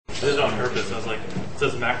did it on purpose. I was like, it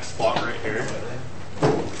says max spot right here.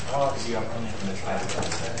 Yeah,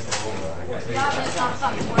 but it's not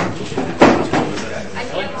fucking working. I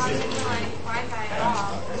can't log into my Wi-Fi at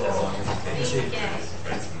all. It's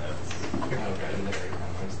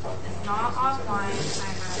not offline.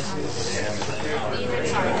 Neither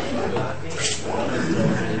charged.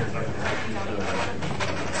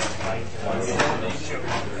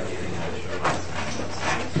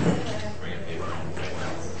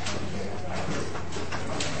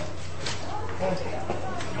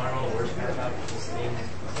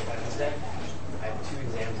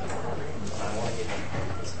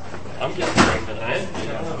 I'm getting ranked tonight. I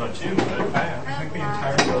don't know about you, but I think the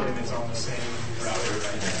entire building is on the same router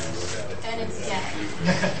right now. And it's dead.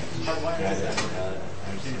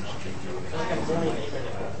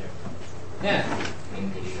 Yeah.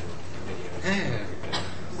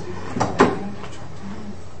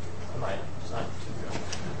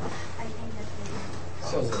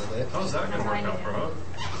 So a little bit. How's that going to work out, bro?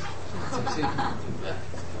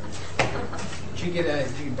 Did you get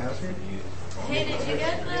Bowser? Hey, did you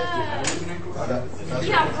get the...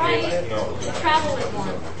 Yeah, right. The travel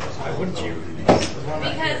one. Why wouldn't you?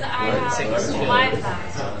 Because I have Wi-Fi.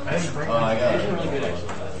 I didn't bring I got it.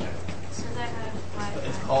 Because I have Wi-Fi.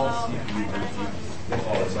 It's called Well, CPU. I Oh,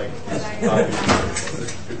 it's like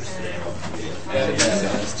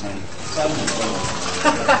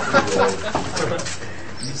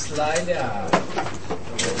You slide out.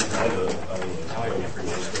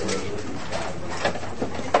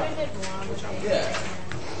 Yeah.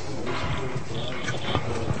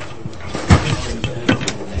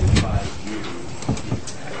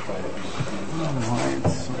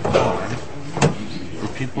 For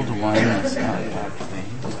people to line this up,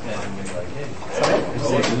 I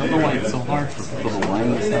don't know why it's so hard for people to line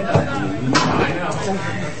this up.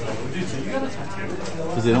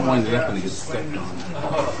 Because they don't wind it up and it gets stepped on.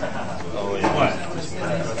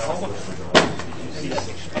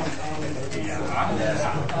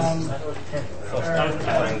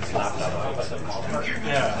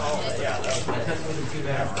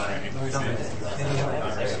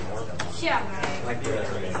 Yeah,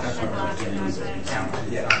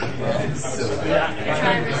 right.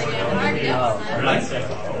 Try really good.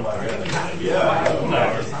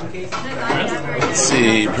 Let's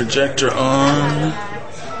see, projector on,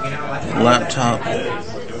 laptop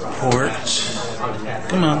port.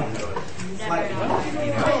 Come on.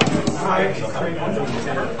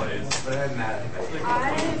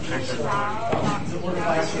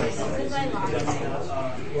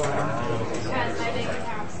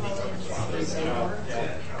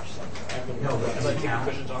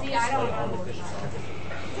 See, I don't know.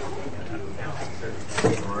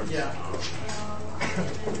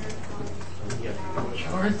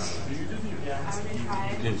 Shorts?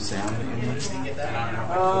 New sound.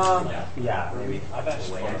 Yeah, maybe. I've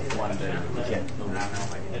actually wanted to get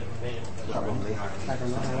probably. I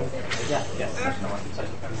don't know. Yeah, yes.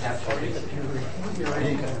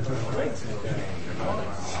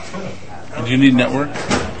 Do you need network?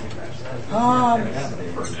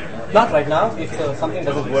 Not right now. If something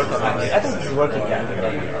doesn't work, I think it's working. Yeah.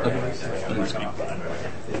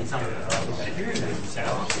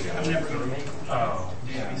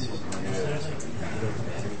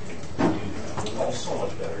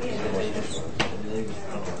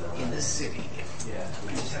 In the city.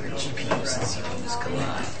 GPUs and CPUs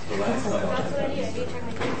collide.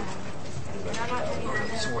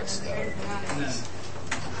 So what's the...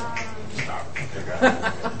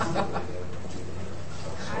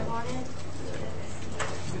 I wanted.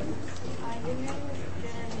 I didn't know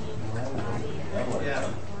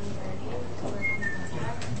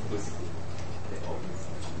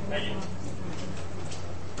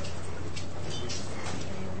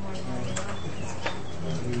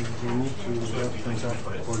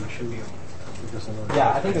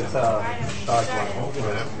Yeah, I think it's a short one.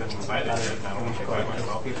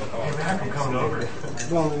 Hey, Mac, I'm coming over.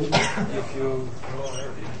 Well, if you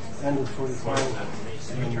end at 45,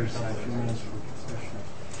 then there's a few minutes for session.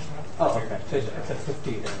 Oh, okay. So it's at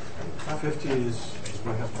 50 then. 50 is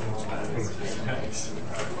we have to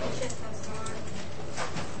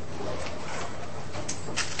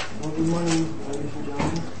Well, good morning, ladies and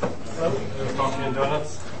gentlemen. Coffee and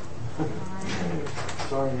donuts?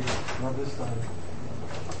 Sorry, not this time.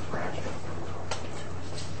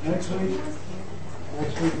 Next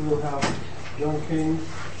week we'll have John King,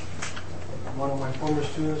 one of my former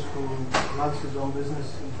students who runs his own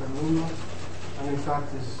business in Petaluma, and in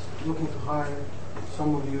fact is looking to hire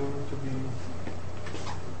some of you to be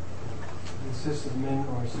assisted men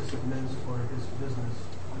or assisted men for his business.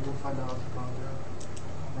 We'll find out about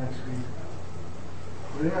that. next week.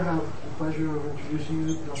 Today I have the pleasure of introducing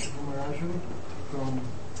you to Dr. Gummaraju from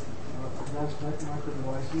Advanced Micro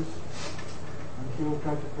Devices, and he will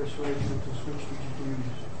try to persuade you to switch to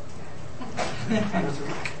GPUs.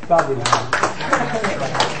 Probably not.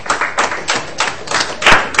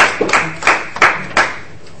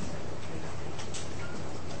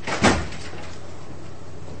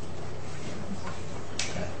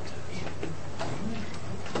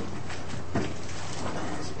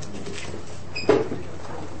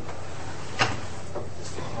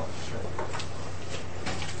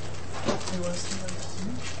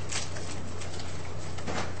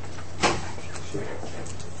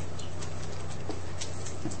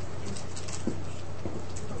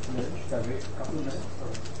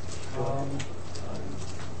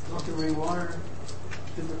 Dr. Rainwater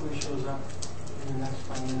typically shows up in the next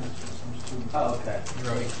 5 minutes with some students. Oh, okay.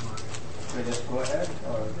 Should I just go ahead,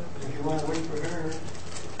 or If you want to wait for her,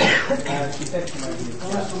 she said she might be.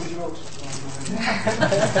 tell some jokes.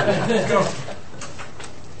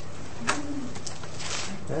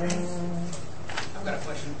 I've got a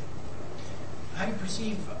question. How do you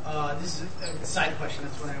perceive, this is a side question,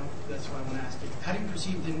 that's what I want to ask you. How do you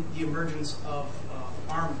perceive the emergence of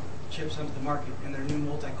ARM chips onto the market and their new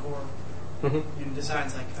multi-core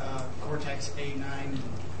designs like Cortex A9 and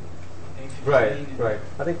A15? Right.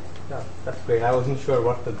 I think that's great. I wasn't sure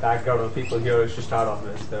what the background of people here is to start off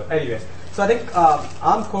with. So, anyways, so I think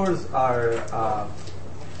ARM cores are.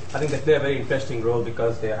 I think they play a very interesting role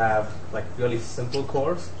because they have like really simple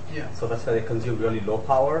cores. Yeah. So that's why they consume really low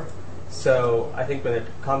power. So I think when it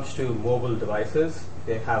comes to mobile devices,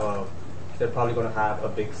 they're probably going to have a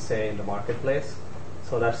big say in the marketplace.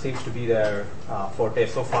 So that seems to be their forte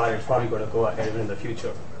so far. It's probably going to go ahead even in the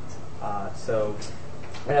future.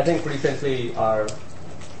 And I think recently our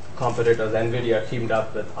competitors, NVIDIA, teamed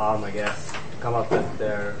up with ARM, I guess, to come up with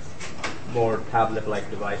their more tablet-like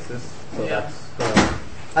devices. So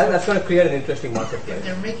I think that's going to create an interesting marketplace. If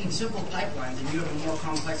they're making simple pipelines and you have a more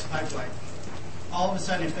complex pipeline, all of a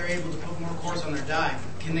sudden, if they're able to put more cores on their die,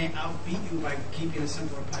 can they outbeat you by keeping a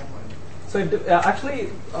simpler pipeline? So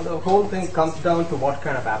actually, the whole thing comes down to what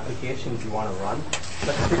kind of applications you want to run.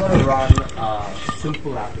 But if you want to run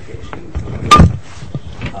simple applications,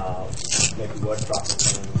 maybe word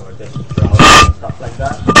processing or just browsing and stuff like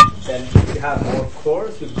that, then if you have more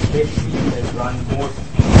cores, you basically can run more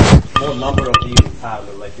number of these in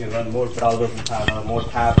parallel. Like you run more browsers in parallel, more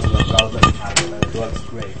tabs in the browser in parallel, and it works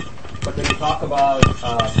great. But when you talk about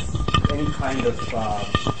any kind of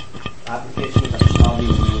application that probably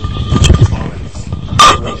need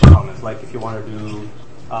performance, like if you want to do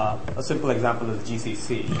a simple example is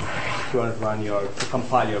GCC. If you want to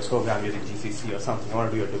compile your program using GCC or something, you want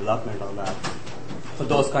to do your development on that. For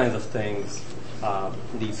those kinds of things,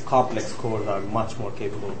 these complex cores are much more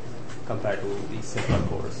capable compared to these simpler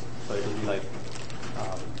cores. So it will be like,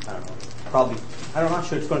 I don't know, probably, I'm not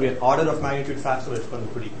sure it's going to be an order of magnitude faster, but it's going to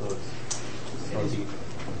be pretty close. So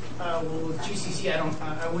well, with GCC,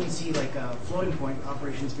 I wouldn't see like floating point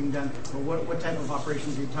operations being done. But what type of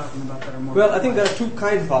operations are you talking about that are more? Well, I think there are two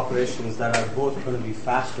kinds of operations that are both going to be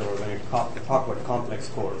faster when you talk about complex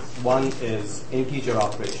cores. One is integer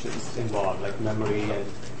operations involved, like memory and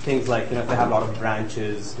things like, if they have a lot of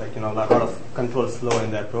branches, like, a lot of control flow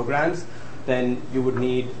in their programs, then you would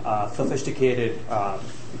need sophisticated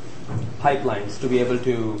pipelines to be able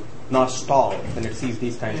to not stall when it sees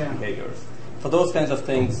these kinds of behaviors. For those kinds of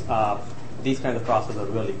things, these kinds of processors are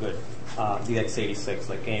really good. The x86,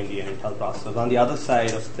 like AMD and Intel processors. On the other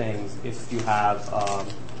side of things, if you have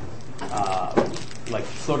like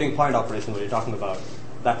floating point operations, what you're talking about,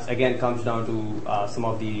 that again comes down to some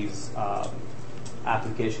of these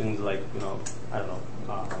applications, like I don't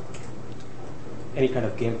know, any kind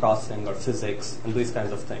of game processing or physics and these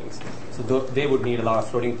kinds of things. So they would need a lot of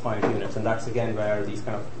floating point units, and that's again where these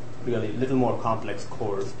kind of really little more complex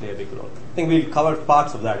cores play a big role. I think we'll cover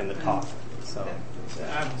parts of that in the talk. So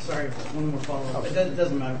I'm sorry, one more follow-up. It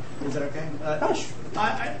doesn't matter. Is that okay?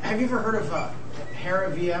 Have you ever heard of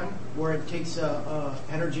Hera VM, where it takes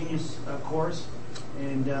heterogeneous cores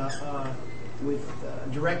and with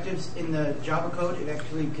directives in the Java code, it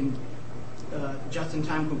actually can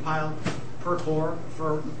just-in-time compile per core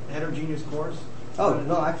for heterogeneous cores? Oh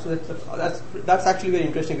no, actually that's actually very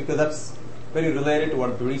interesting, because that's very related to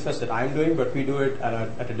what the research that I'm doing, but we do it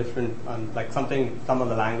at a different, like some of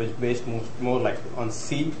the language based more like on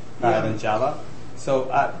C rather than Java. So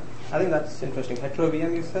I think that's interesting.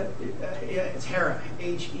 Hetero-VM, you said? Yeah, it's Hera,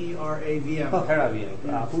 H-E-R-A-V-M. Oh, Hera-VM.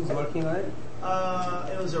 Yeah. Who's working on it?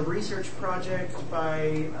 It was a research project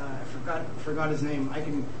by I forgot his name.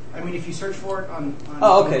 If you search for it on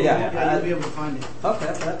Oh, okay, Google, yeah. you'll be able to find it. Okay,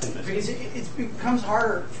 that's interesting. Because it becomes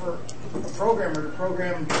harder for a programmer to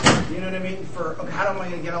program. You know what I mean? For okay, how am I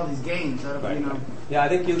going to get all these gains out of Right. you know? Yeah, I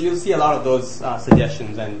think you'll see a lot of those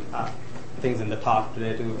suggestions and things in the talk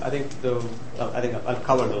today too. I think I'll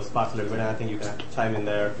cover those parts a little bit, and I think you can chime in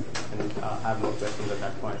there and have more questions at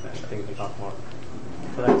that point, and I think we can talk more.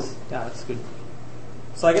 So that's good.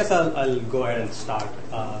 So I guess I'll go ahead and start.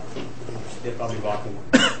 They're probably walking.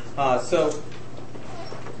 So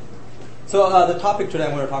the topic today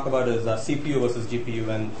I'm going to talk about is CPU versus GPU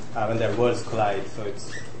when their worlds collide. So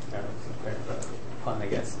it's kind of fun, I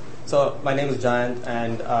guess. So my name is Jayanth,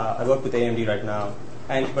 and I work with AMD right now.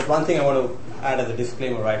 But one thing I want to add as a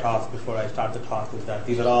disclaimer right off before I start the talk is that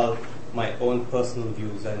these are all my own personal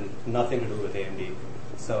views and nothing to do with AMD.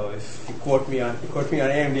 So if you quote me on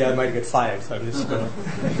AMD, I might get fired. So I'm just going to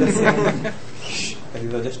say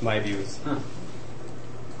these are just my views.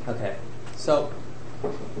 Okay. So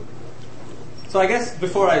I guess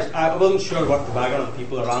before I wasn't sure what the background of the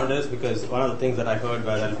people around is, because one of the things that I heard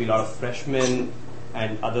were there'll be a lot of freshmen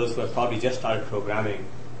and others who have probably just started programming.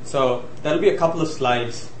 So there'll be a couple of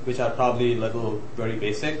slides which are probably very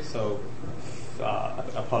basic. So I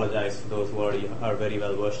apologize for those who already are very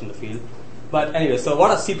well versed in the field. But anyway, so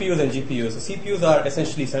what are CPUs and GPUs? So CPUs are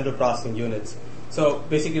essentially central processing units. So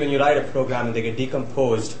basically when you write a program and they get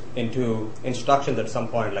decomposed into instructions at some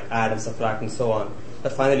point, like add and subtract and so on,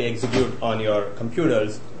 that finally execute on your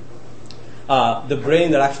computers, the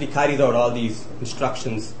brain that actually carries out all these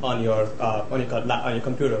instructions on your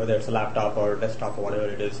computer, whether it's a laptop or desktop or whatever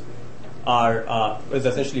it is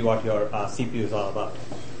essentially what your CPU is all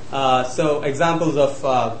about. So examples of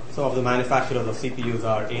some of the manufacturers of CPUs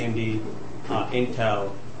are AMD,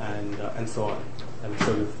 Intel, and so on. I'm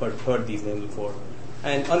sure you've heard these names before.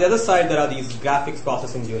 And on the other side, there are these graphics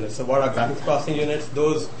processing units. So what are graphics processing units?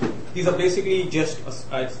 These are basically just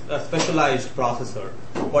a specialized processor.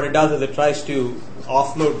 What it does is it tries to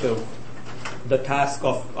offload the task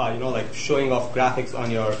of showing off graphics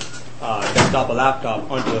on your desktop or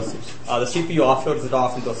laptop onto the CPU offloads it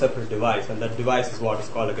off into a separate device, and that device is what is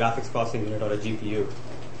called a graphics processing unit or a GPU.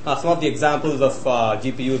 Some of the examples of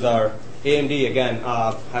GPUs are AMD, again,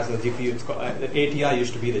 has a GPU. It's called, ATI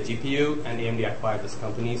used to be the GPU, and AMD acquired this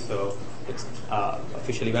company, so it's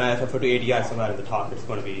officially, when I refer to ATI somewhere in the talk, it's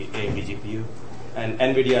going to be AMD GPU. And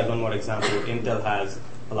NVIDIA is one more example. Intel has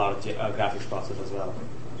a lot of graphics processors as well.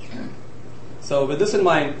 So with this in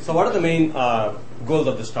mind, so what are the main goals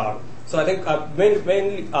of this talk? So I think I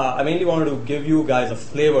mainly wanted to give you guys a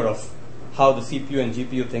flavor of how the CPU and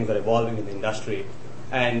GPU things are evolving in the industry,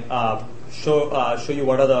 and show you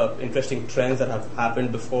what are the interesting trends that have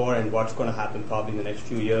happened before and what's going to happen probably in the next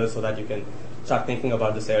few years, so that you can start thinking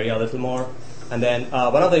about this area a little more. And then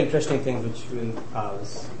one of the interesting things which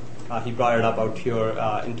he brought it up out here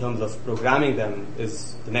in terms of programming them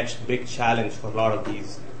is the next big challenge for a lot of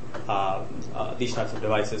these types of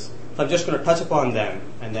devices. So I'm just going to touch upon them,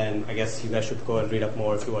 and then I guess you guys should go and read up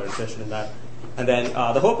more if you are interested in that. And then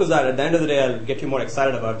the hope is that at the end of the day, I'll get you more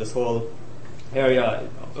excited about this whole area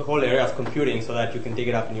of computing, so that you can take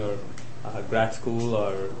it up in your grad school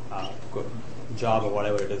or job or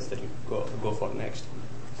whatever it is that you go for next.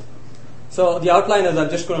 So the outline is I'm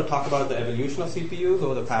just going to talk about the evolution of CPUs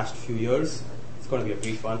over the past few years. It's going to be a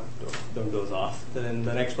brief one. Don't doze off. Then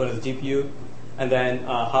the next one is GPU, and then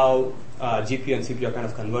how GPU and CPU are kind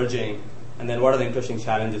of converging, and then what are the interesting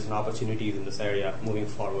challenges and opportunities in this area moving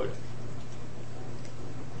forward.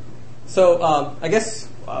 So I guess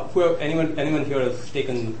anyone here has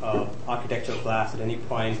taken architecture class at any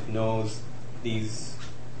point knows these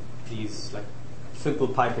like simple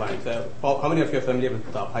pipelines. How many of you are familiar with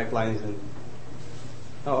pipelines?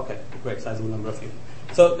 Oh, okay, great, sizable number of you.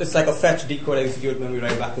 So it's like a fetch, decode, execute, memory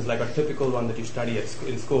write back is like a typical one that you study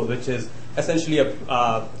in school, which is essentially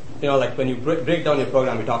like when you break down your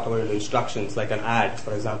program, we talked about it in instructions, like an add,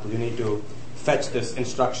 for example. You need to fetch this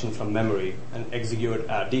instruction from memory and execute,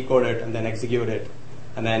 decode it, and then execute it,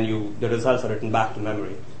 and then the results are written back to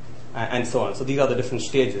memory, and so on. So these are the different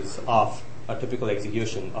stages of a typical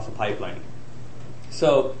execution of a pipeline.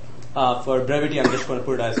 So for brevity, I'm just going to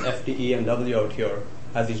put it as F, T, E, and W out here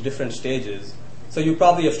as these different stages. So you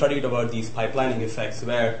probably have studied about these pipelining effects,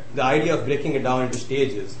 where the idea of breaking it down into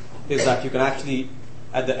stages is that you can actually,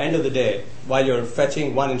 at the end of the day, while you're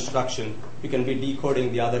fetching one instruction, you can be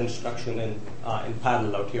decoding the other instruction in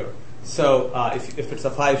parallel out here. So if it's a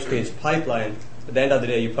 5-stage pipeline, at the end of the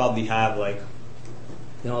day, you probably have like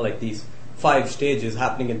like these 5 stages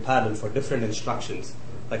happening in parallel for different instructions.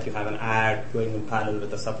 Like you have an add going in parallel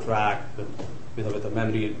with a subtract, with a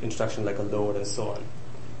memory instruction like a load and so on.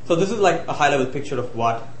 So this is like a high-level picture of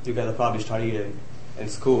what you guys have probably studied in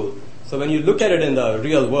school. So when you look at it in the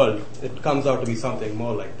real world, it comes out to be something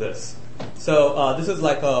more like this. So this is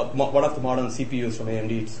like one of the modern CPUs from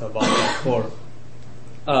AMD. It's a Volume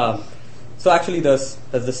 4. So actually there's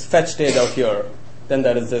this fetch stage out here. Then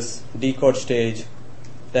there is this decode stage.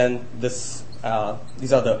 Then these are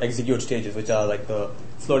the execute stages, which are like the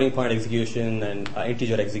floating point execution and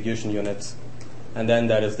integer execution units. And then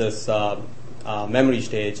there is this memory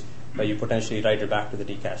stage where you potentially write it back to the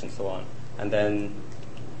D cache and so on. And then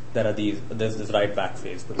there's this write back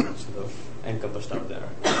phase pretty much encompassed out there.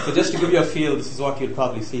 So just to give you a feel, this is what you'll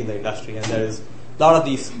probably see in the industry. And there is a lot of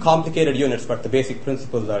these complicated units, but the basic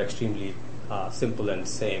principles are extremely simple and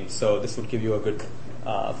same. So this would give you a good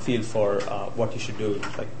feel for what you should do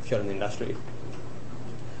like if you're in the industry.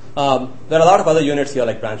 There are a lot of other units here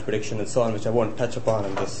like branch prediction and so on, which I won't touch upon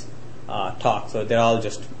in this talk. So they're all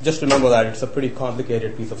just remember that it's a pretty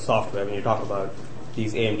complicated piece of software when you talk about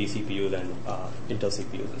these AMD CPUs and Intel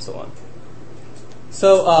CPUs and so on.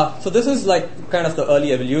 So this is like kind of the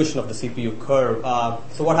early evolution of the CPU curve.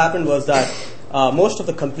 So what happened was that most of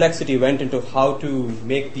the complexity went into how to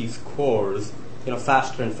make these cores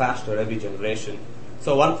faster and faster every generation.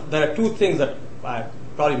 So there are 2 things that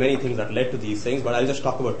probably many things that led to these things, but I'll just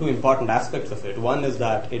talk about 2 important aspects of it. One is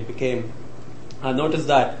that it became noticed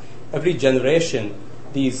that every generation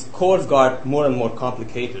these cores got more and more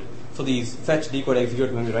complicated. So these fetch, decode,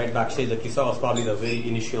 execute, memory, write back stage that you saw was probably the very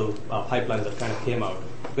initial pipelines that kind of came out.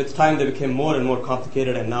 With time, they became more and more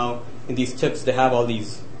complicated, and now in these chips, they have all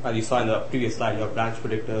these, as you saw in the previous slide, you have branch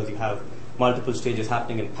predictors, you have multiple stages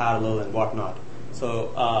happening in parallel and whatnot.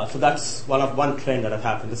 So that's one trend that has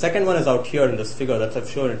happened. The second one is out here in this figure that I've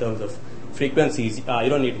shown in terms of frequencies. You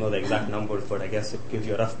don't need to know the exact numbers, but I guess it gives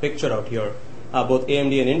you a rough picture out here. Both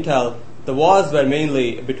AMD and Intel, the wars were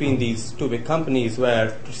mainly between these 2 big companies,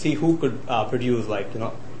 where to see who could produce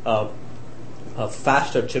a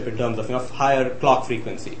faster chip in terms of higher clock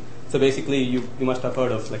frequency. So basically, you must have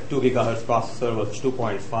heard of like 2 gigahertz processor versus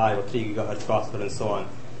 2.5 or 3 gigahertz processor and so on.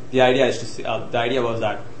 The idea was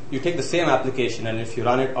that you take the same application, and if you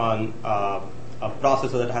run it on a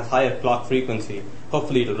processor that has higher clock frequency,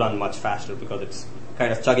 hopefully it will run much faster because it's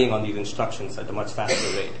kind of chugging on these instructions at a much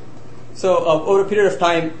faster rate. So over a period of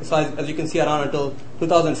time, so as you can see, around until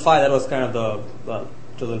 2005, that was kind of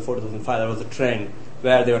 2004, 2005, that was the trend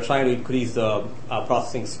where they were trying to increase the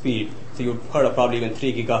processing speed. So you've heard of probably even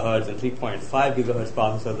 3 gigahertz and 3.5 gigahertz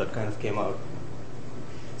processors that kind of came out.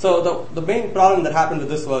 So the main problem that happened with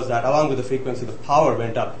this was that along with the frequency, the power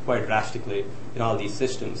went up quite drastically in all these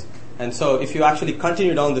systems. And so if you actually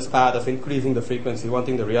continue down this path of increasing the frequency, one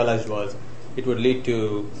thing they realized was it would lead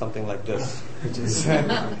to something like this, which is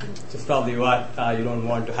probably what you don't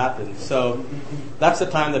want to happen. So that's the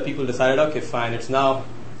time that people decided, okay, fine, it's now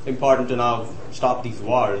important to now stop these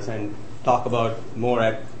wars and talk about more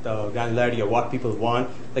at the granularity of what people want.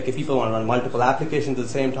 Like if people want to run multiple applications at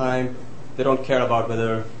the same time, they don't care about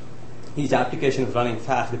whether each application is running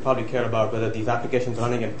fast. They probably care about whether these applications are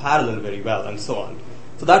running in parallel very well and so on.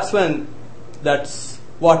 So that's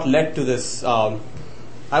what led to this,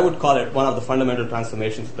 I would call it one of the fundamental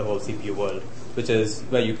transformations of the whole CPU world, which is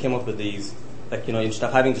where you came up with these, like, instead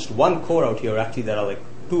of having just one core out here, actually there are like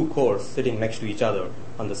 2 cores sitting next to each other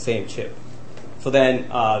on the same chip. So then,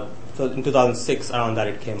 so in 2006, around that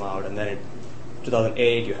it came out, and then in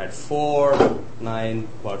 2008 you had 4, 9,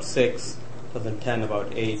 about 6, 2010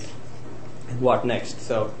 about 8, and what next?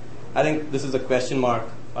 So I think this is a question mark,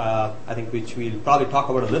 I think which we'll probably talk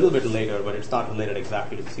about a little bit later, but it's not related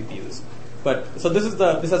exactly to CPUs. But so this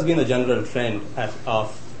has been the general trend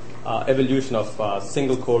of evolution of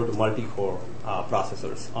single core to multi-core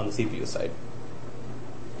processors on the CPU side.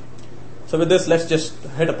 So with this, let's just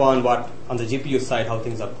hit upon what on the GPU side how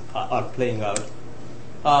things are playing out.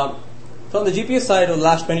 So on the GPU side, over the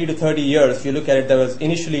last 20 to 30 years, if you look at it,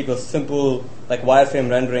 it was simple like wireframe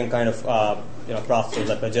rendering kind of processors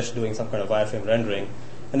that were just doing some kind of wireframe rendering,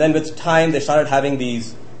 and then with time they started having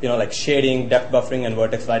these like shading, depth buffering, and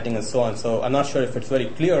vertex lighting, and so on. So I'm not sure if it's very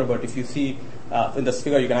clear, but if you see in this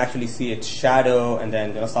figure, you can actually see its shadow, and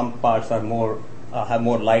then some parts are more have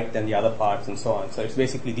more light than the other parts, and so on. So it's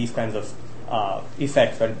basically these kinds of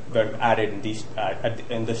effects were added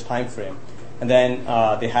in this time frame. And then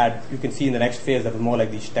you can see in the next phase that was more like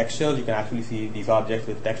these textures. You can actually see these objects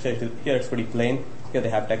with textures. Here it's pretty plain. Here they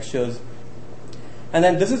have textures. And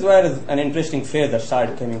then this is where is an interesting phase that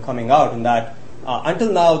started coming out, in that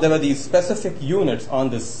until now, there were these specific units on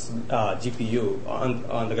this GPU,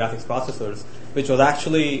 on the graphics processors, which was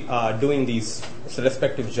actually doing these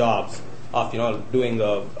respective jobs of doing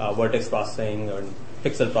the vertex processing and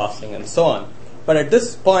pixel processing and so on. But at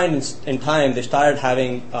this point in time, they started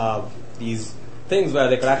having these things where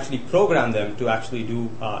they could actually program them to actually do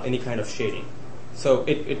any kind of shading. So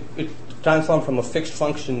it transformed from a fixed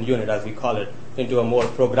function unit, as we call it, into a more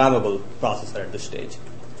programmable processor at this stage.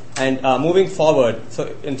 And moving forward, so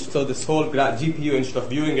this whole GPU, instead of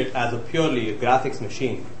viewing it as a purely graphics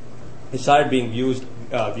machine, it started being viewed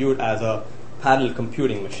as a parallel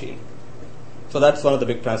computing machine. So that's one of the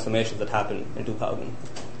big transformations that happened in 2000.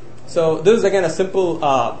 So this is again a simple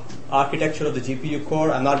architecture of the GPU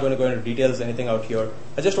core. I'm not going to go into details anything out here.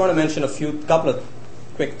 I just want to mention couple of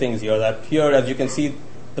quick things here. That here, as you can see,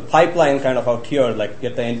 the pipeline kind of out here, like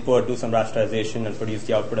get the input, do some rasterization, and produce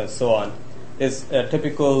the output, and so on, is a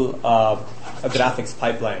typical a graphics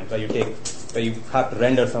pipeline where you have to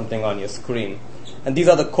render something on your screen. And these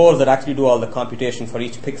are the cores that actually do all the computation. For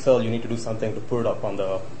each pixel, you need to do something to put it up on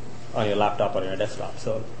your laptop or on your desktop.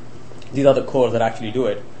 So these are the cores that actually do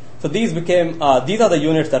it. So these are the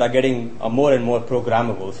units that are getting more and more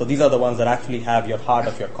programmable. So these are the ones that actually have your heart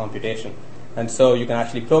of your computation. And so you can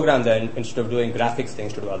actually program them instead of doing graphics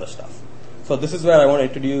things to do other stuff. So this is where I want to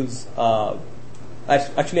introduce,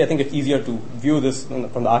 actually I think it's easier to view this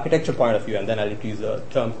from the architecture point of view, and then I'll introduce a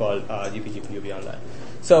term called GPGPU beyond that.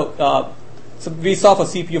 So we saw for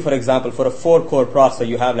CPU, for example, for a 4-core processor,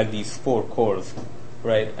 you have like these 4 cores,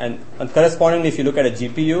 right? And correspondingly, if you look at a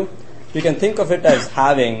GPU, you can think of it as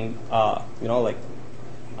having,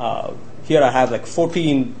 here I have like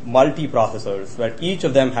 14 multiprocessors where each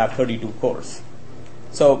of them have 32 cores.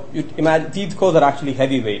 So you imagine these cores are actually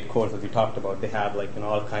heavyweight cores, as we talked about. They have like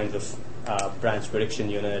all kinds of branch prediction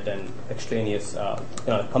unit and extraneous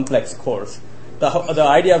complex cores. The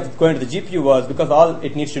idea of going to the GPU was because all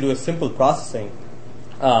it needs to do is simple processing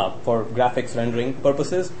for graphics rendering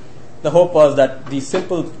purposes. The hope was that these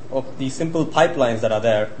simple pipelines that are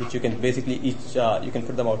there, which you can basically you can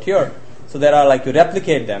put them out here. So there are like you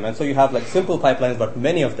replicate them, and so you have like simple pipelines, but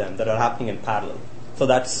many of them that are happening in parallel. So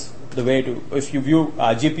that's the way to, if you view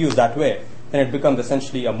GPUs that way, then it becomes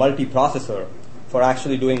essentially a multiprocessor for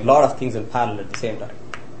actually doing a lot of things in parallel at the same time.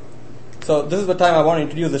 So this is the time I want to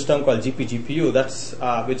introduce this term called GPGPU,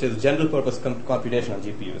 which is general purpose computation on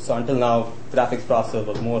GPU. So until now, graphics processor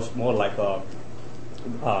was more like a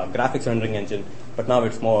graphics rendering engine, but now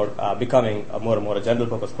it's more becoming more and more a general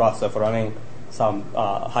purpose processor for running some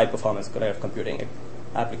high performance computing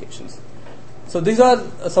applications. So these are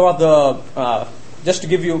some of the, just to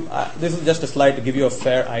give you, this is just a slide to give you a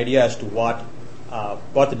fair idea as to what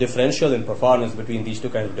the differential in performance between these two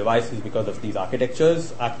kinds of devices because of these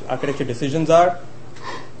architecture decisions are.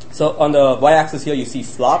 So on the y-axis here you see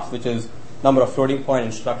flops, which is number of floating point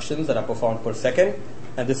instructions that are performed per second,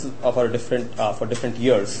 and this is for different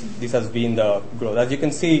years. This has been the growth. As you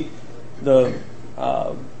can see, the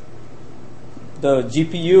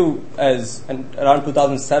GPU around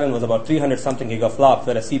 2007 was about 300 something gigaflops,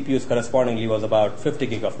 whereas CPUs correspondingly was about 50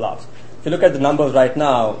 gigaflops. If you look at the numbers right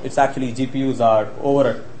now, it's actually GPUs are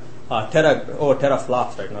over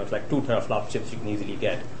teraflops right now. It's like 2 teraflop chips you can easily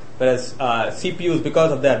get. Whereas CPUs,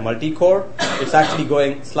 because of their multi-core, it's actually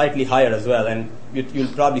going slightly higher as well, and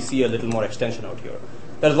you'll probably see a little more extension out here.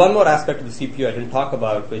 There's one more aspect of the CPU I didn't talk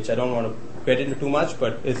about, which I don't want to get into too much,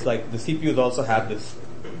 but it's like the CPUs also have this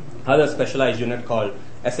other specialized unit called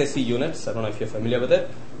SSC units. I don't know if you're familiar with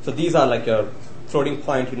it. So these are like your floating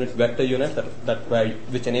point units, vector units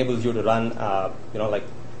which enables you to run,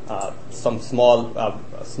 some small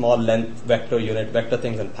length vector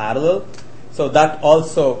things in parallel. So that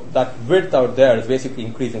width out there is basically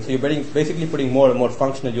increasing. So you're basically putting more and more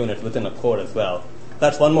functional units within a core as well.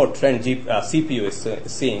 That's one more trend CPU is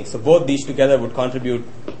seeing. So both these together would contribute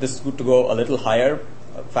this to go a little higher,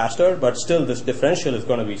 faster, but still this differential is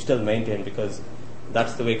going to be still maintained because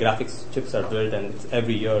that's the way graphics chips are built, and it's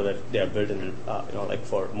every year that they are built in,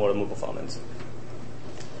 for more and more performance.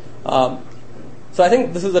 So I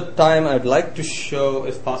think this is the time I'd like to show,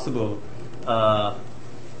 if possible,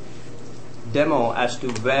 demo as to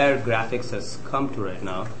where graphics has come to right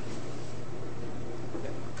now.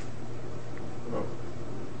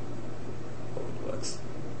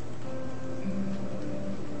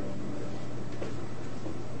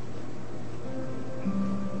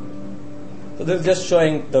 So this is just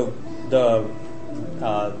showing the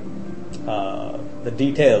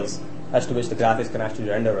details as to which the graphics can actually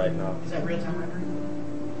render right now. Is that real-time rendering?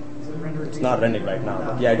 Is it rendering? It's not rendering right now.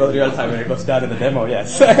 But yeah, it was real-time when it was done in the demo,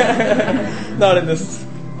 yes. Not in this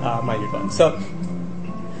minute one. So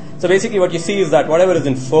So basically what you see is that whatever is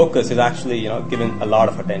in focus is actually given a lot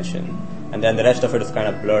of attention, and then the rest of it is kind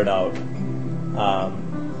of blurred out.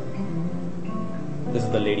 This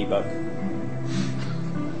is the ladybug.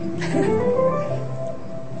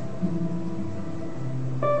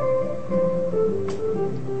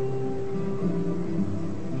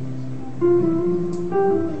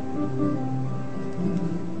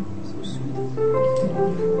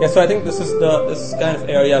 Yeah, so I think this is kind of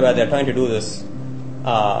area where they're trying to do this.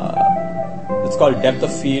 It's called depth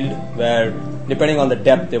of field, where depending on the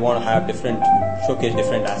depth, they want to have showcase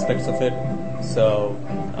different aspects of it. So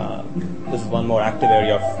this is one more active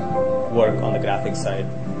area of work on the graphics side.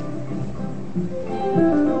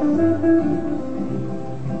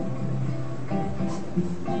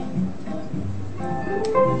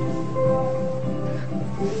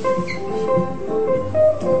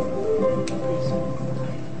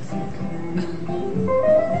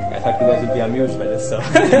 I thought you guys would be amused by this, so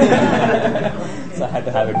so I had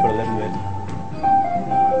to have it for a little bit.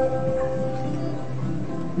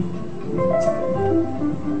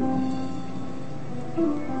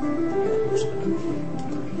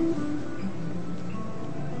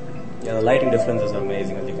 Yeah, the lighting differences are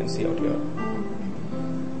amazing, as you can see out here.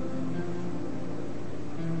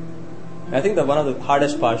 I think that one of the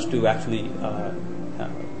hardest parts to actually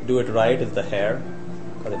do it right is the hair,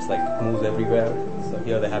 because it's like moves everywhere. So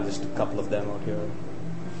here they have just a couple of them out here.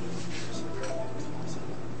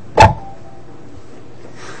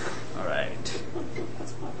 All right.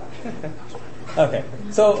 Okay.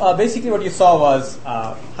 So basically, what you saw was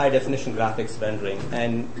high definition graphics rendering,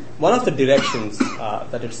 and one of the directions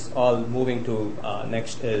that it's all moving to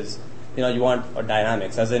next is you want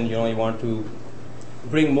dynamics, as in you want to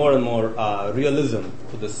bring more and more realism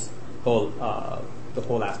to this whole the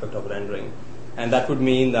whole aspect of rendering. And that would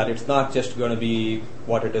mean that it's not just going to be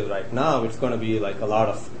what it is right now. It's going to be like a lot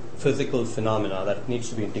of physical phenomena that needs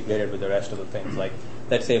to be integrated with the rest of the things. Like,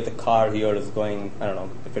 let's say if the car here is going, I don't know,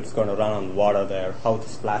 if it's going to run on water there, how the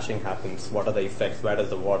splashing happens, what are the effects, where does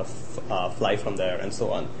the water fly from there, and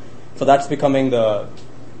so on. So that's becoming the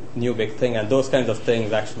new big thing. And those kinds of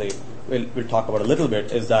things actually we'll talk about a little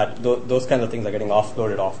bit, is that those kinds of things are getting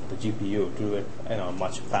offloaded off the GPU to do it in a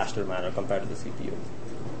much faster manner compared to the CPU.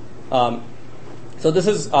 So this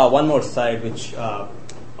is one more side which of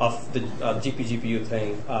the GPU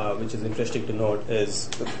thing, which is interesting to note, is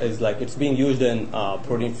like it's being used in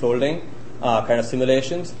protein folding kind of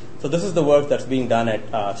simulations. So this is the work that's being done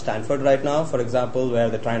at Stanford right now, for example, where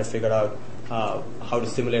they're trying to figure out how to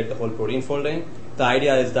simulate the whole protein folding. The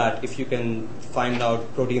idea is that if you can find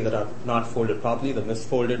out proteins that are not folded properly, the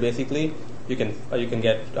misfolded basically, you can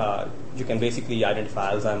basically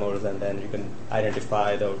identify Alzheimer's, and then you can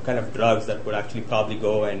identify the kind of drugs that would actually probably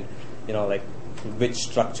go and like which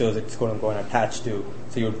structures it's going to go and attach to.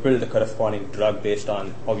 So you would build a corresponding drug based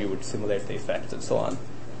on how you would simulate the effects and so on.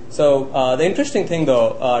 So the interesting thing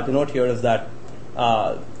though to note here is that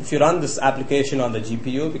if you run this application on the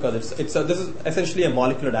GPU, because this is essentially a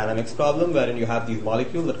molecular dynamics problem wherein you have these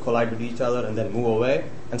molecules that collide with each other and then move away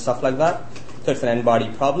and stuff like that. So it's an n-body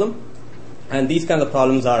problem. And these kinds of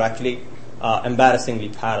problems are actually embarrassingly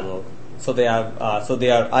parallel. So they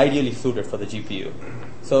are ideally suited for the GPU.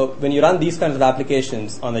 So when you run these kinds of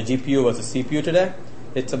applications on the GPU versus CPU today,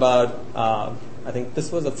 it's about I think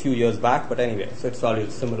this was a few years back, but anyway, so it's probably a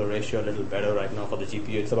similar ratio, a little better right now for the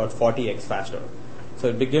GPU. It's about 40x faster.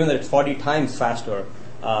 So given that it's 40 times faster,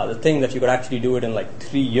 the thing that you could actually do it in like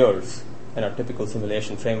 3 years in a typical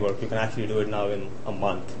simulation framework, you can actually do it now in a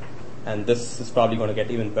month. And this is probably going to get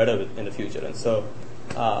even better in the future. And so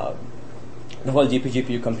the whole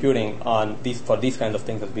GPU computing for these kinds of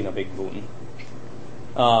things has been a big boon.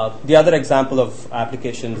 The other example of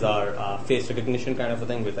applications are face recognition kind of a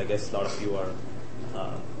thing, which I guess a lot of you are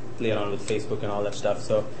play around with Facebook and all that stuff.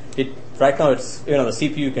 So right now it's the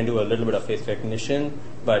CPU can do a little bit of face recognition,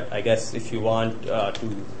 but I guess if you want to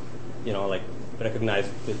like recognize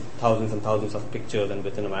with thousands and thousands of pictures and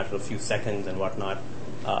within a matter of few seconds and whatnot,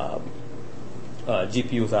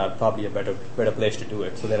 GPUs are probably a better place to do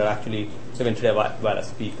it. So there are actually, even today while I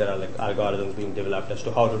speak, there are like algorithms being developed as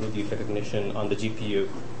to how to do the recognition on the GPU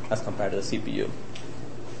as compared to the CPU.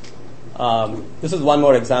 This is one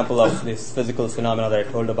more example of this physical phenomena that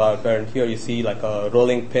I told about, where here you see like a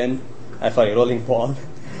rolling ball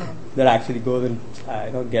that actually goes and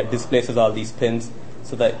displaces all these pins,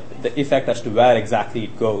 so that the effect as to where exactly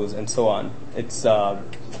it goes and so on. It's a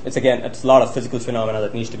lot of physical phenomena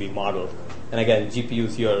that needs to be modeled. And again,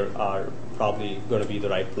 GPUs here are probably going to be the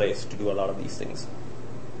right place to do a lot of these things.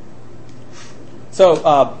 So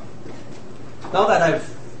now that I've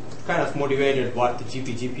kind of motivated what the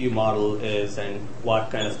GP-GPU model is and what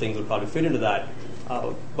kind of things will probably fit into that.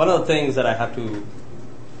 One of the things that I have to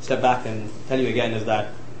step back and tell you again is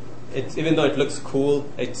that even though it looks cool,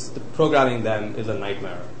 the programming them is a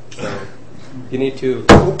nightmare. So you need to,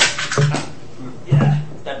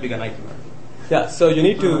 that big a nightmare. Yeah, so you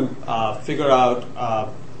need to figure out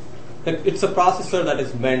that it's a processor that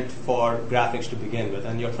is meant for graphics to begin with,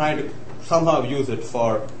 and you're trying to somehow use it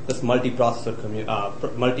for this multiprocessor,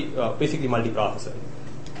 basically multiprocessor.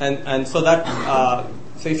 And so that,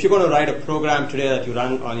 so if you're going to write a program today that you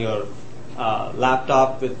run on your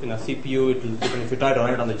laptop with a CPU, even if you try to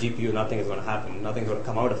run it on the GPU, nothing is going to happen. Nothing's going to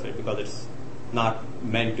come out of it because it's not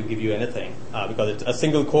meant to give you anything. Because it's a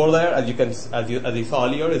single core there, as you saw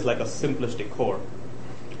earlier, is like a simplistic core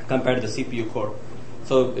compared to the CPU core.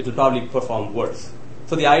 So it will probably perform worse.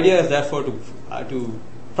 So the idea is therefore to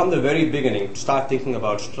from the very beginning start thinking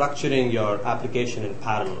about structuring your application in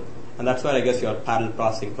parallel, and that's where I guess your parallel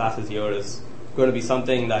processing classes here is going to be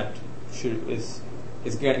something that is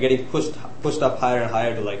getting pushed up higher and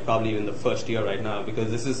higher to like probably even the first year right now, because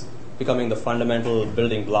this is becoming the fundamental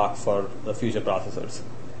building block for the future processors.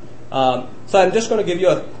 So I'm just going to give you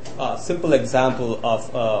a simple example of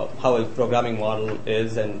how a programming model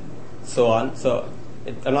is and so on. So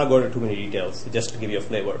I'm not going into too many details, just to give you a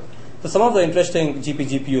flavor. So some of the interesting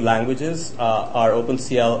GP-GPU languages are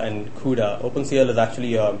OpenCL and CUDA. OpenCL is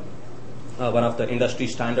actually one of the industry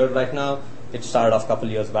standard right now. It started off a couple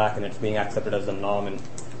years back, and it's being accepted as the norm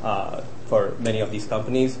for many of these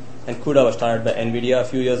companies. And CUDA was started by NVIDIA a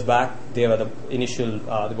few years back. They were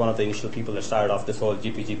one of the initial people that started off this whole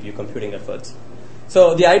GP-GPU computing efforts.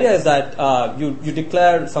 So the idea is that you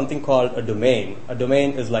declare something called a domain. A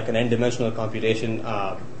domain is like an n-dimensional computation,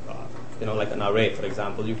 like an array, for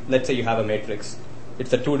example. Let's say you have a matrix.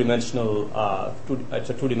 It's a two-dimensional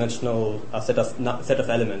set of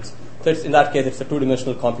elements. So in that case, it's a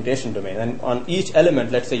two-dimensional computation domain. And on each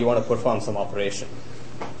element, let's say you want to perform some operation.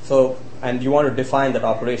 So, and you want to define that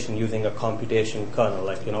operation using a computation kernel.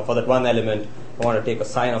 Like, for that one element, I want to take a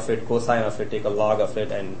sine of it, cosine of it, take a log of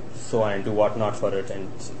it, and so on, and do whatnot for it,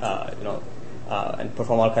 and and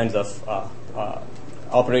perform all kinds of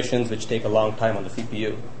operations which take a long time on the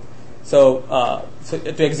CPU. So,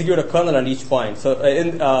 to execute a kernel at each point. So,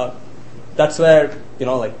 that's where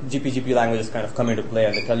like GP-GPU languages kind of come into play,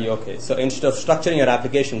 and they tell you, okay, so instead of structuring your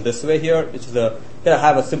application this way here, which is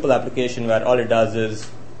have a simple application where all it does is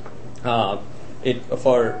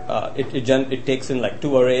it takes in like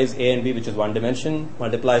two arrays, A and B, which is one dimension,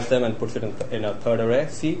 multiplies them, and puts it in a third array,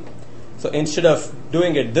 C. So instead of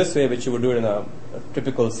doing it this way, which you would do it in a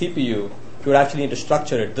typical CPU, you would actually need to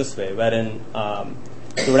structure it this way, wherein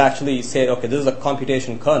you would actually say, okay, this is a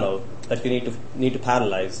computation kernel that you need to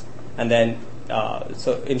parallelize, and then on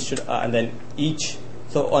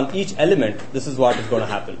each element, this is what is going to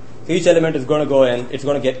happen. So each element is going to go in, it's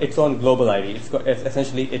going to get its own global ID. It's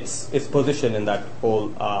essentially its position in that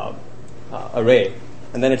whole array,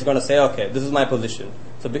 and then it's going to say, okay, this is my position.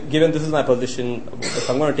 So given this is my position, if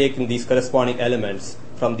I'm going to take in these corresponding elements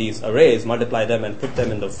from these arrays, multiply them, and put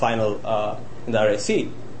them in the final in the array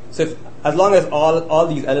C. So as long as all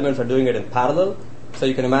these elements are doing it in parallel, so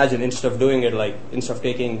you can imagine instead of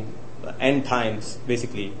taking n times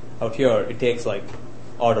basically out here, it takes like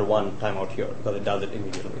order 1 time out here because it does it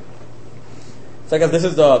immediately. So I guess this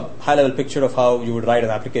is the high-level picture of how you would write an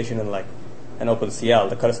application in like an OpenCL,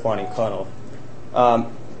 the corresponding kernel.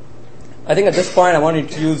 I think at this point I want to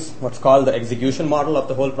introduce what's called the execution model of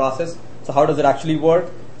the whole process. So how does it actually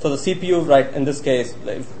work? So the CPU, right, in this case,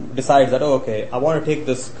 decides that, I want to take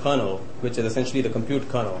this kernel, which is essentially the compute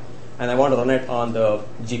kernel, and I want to run it on the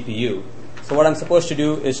GPU. So what I'm supposed to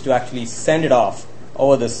do is to actually send it off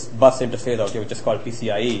over this bus interface out here, which is called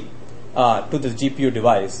PCIe, to this GPU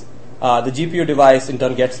device. The GPU device in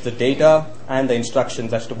turn gets the data and the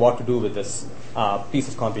instructions as to what to do with this piece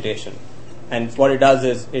of computation. And what it does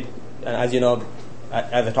is, as you know,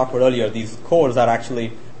 as I talked about earlier, these cores are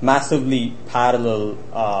actually massively parallel,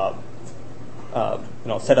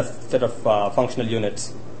 set of functional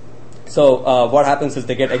units. So what happens is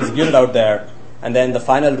they get executed out there, and then the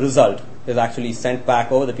final result is actually sent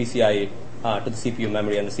back over the PCIe to the CPU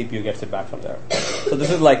memory, and the CPU gets it back from there. So this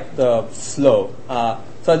is like the flow.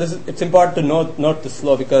 So it's important to note the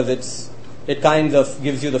flow because it kind of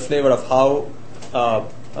gives you the flavor of how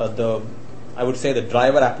I would say the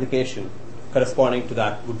driver application corresponding to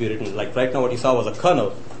that would be written. Like right now, what you saw was a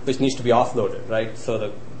kernel which needs to be offloaded, right?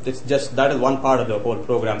 So that is one part of the whole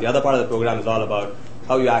program. The other part of the program is all about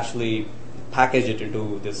how you actually package it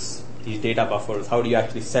into these data buffers. How do you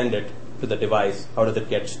actually send it to the device? How does it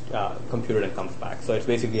get computed and comes back? So it's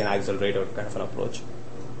basically an accelerator kind of an approach.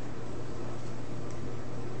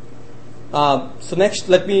 So next,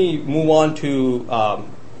 let me move on to.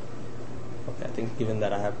 Okay, I think given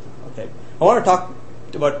that I have. Okay, I want to talk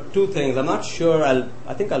about two things. I'm not sure.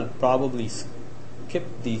 I think I'll probably skip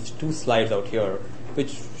these two slides out here.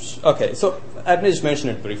 Okay, so let me just mention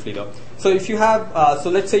it briefly though. So if you have, so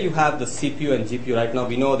let's say you have the CPU and GPU right now.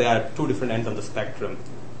 We know they are two different ends of the spectrum,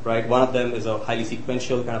 right? One of them is a highly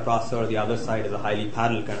sequential kind of processor. The other side is a highly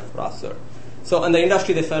parallel kind of processor. So in the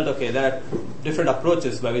industry, they felt, okay, there are different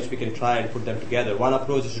approaches by which we can try and put them together. One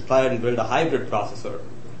approach is to try and build a hybrid processor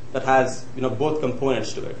that has, both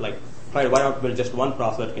components to it. Like, why not build just one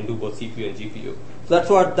processor that can do both CPU and GPU?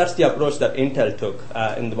 So that's the approach that Intel took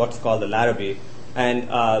in what's called the Larrabee. And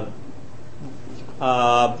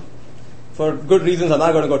for good reasons, I'm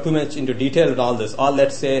not going to go too much into detail with all this. All I'm going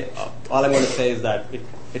to say is that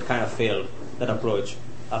it kind of failed, that approach,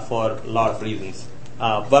 for a lot of reasons.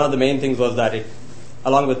 One of the main things was that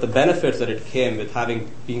along with the benefits that it came with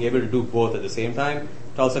being able to do both at the same time,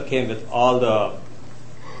 it also came with all the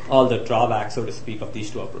drawbacks, so to speak, of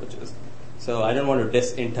these two approaches. So I don't want to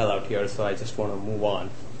diss Intel out here, so I just want to move on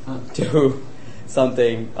to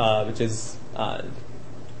something which is a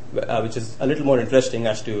little more interesting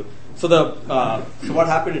as to. So what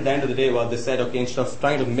happened at the end of the day was they said, okay, instead of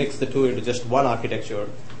trying to mix the two into just one architecture,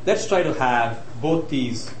 let's try to have both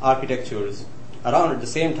these architectures around at the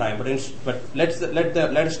same time, but let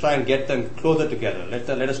us try and get them closer together. Let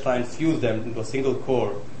us try and fuse them into a single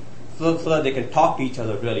core, so that they can talk to each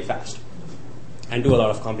other really fast and do a lot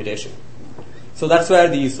of computation. So that's where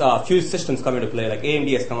these fused systems come into play. Like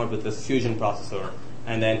AMD has come out with this Fusion processor,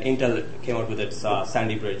 and then Intel came out with its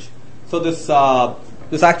Sandy Bridge. So this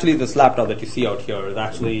laptop that you see out here is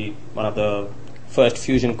actually one of the first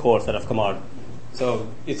Fusion cores that have come out. So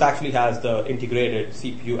it actually has the integrated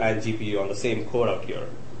CPU and GPU on the same core out here,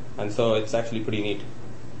 and so it's actually pretty neat.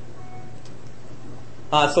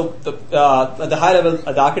 So at the high level,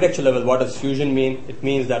 at the architecture level, what does Fusion mean? It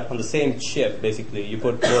means that on the same chip, basically, you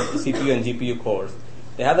put both the CPU and GPU cores.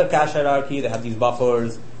 They have the cache hierarchy, they have these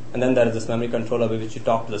buffers, and then there is this memory controller with which you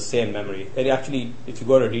talk to the same memory. Actually, if you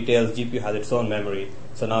go to details, GPU has its own memory.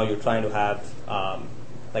 So now you're trying to have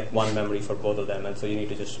like one memory for both of them, and so you need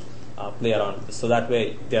to just play around with this. So that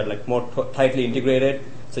way, they're like more tightly integrated.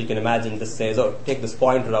 So you can imagine this says, oh, take this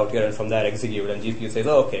pointer out here and from there execute. And GPU says,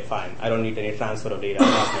 oh, okay, fine. I don't need any transfer of data. I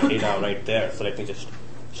have my data right there. So let me just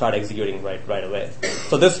start executing right away.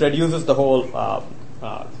 So this reduces the whole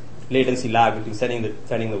latency lag between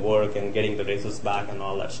sending the work and getting the results back and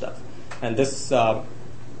all that stuff. And this,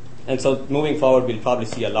 and so moving forward, we'll probably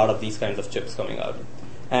see a lot of these kinds of chips coming out.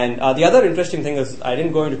 And the other interesting thing is, I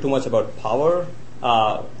didn't go into too much about power.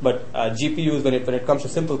 But GPUs, when it comes to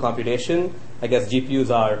simple computation, I guess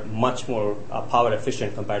GPUs are much more power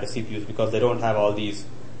efficient compared to CPUs because they don't have all these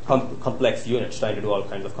complex units trying to do all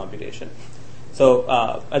kinds of computation. So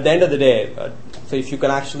at the end of the day, so if you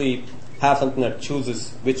can actually have something that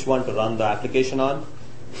chooses which one to run the application on,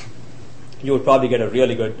 you would probably get a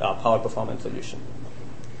really good power performance solution.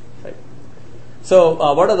 Right. So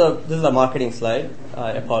this is a marketing slide.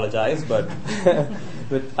 I apologize, but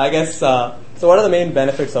I guess. So what are the main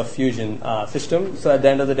benefits of Fusion system? So at the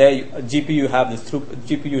end of the day, GPU have this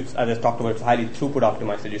GPU, as I talked about, it's a highly throughput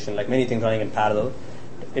optimized solution, like many things running in parallel.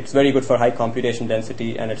 It's very good for high computation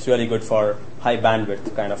density, and it's really good for high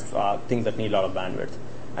bandwidth kind of things that need a lot of bandwidth.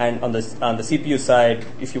 And on the CPU side,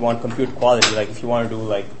 if you want compute quality, like if you want to do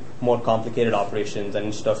like more complicated operations and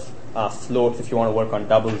instead of floats, if you want to work on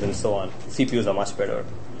doubles and so on, CPUs are much better.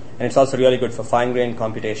 And it's also really good for fine-grained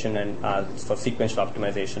computation and for sequential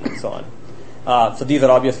optimization and so on. So these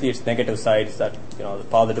are obviously its negative sides, that the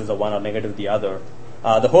positives are one or negative the other.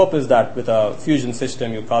 The hope is that with a Fusion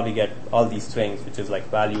system, you probably get all these things, which is like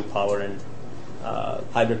value, power, and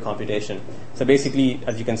hybrid computation. So basically,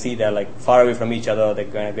 as you can see, they're like far away from each other. They're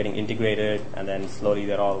kind of getting integrated, and then slowly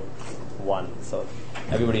they're all one. So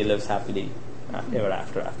everybody lives happily ever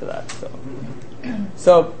after that.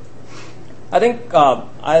 So I think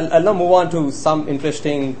I'll now move on to some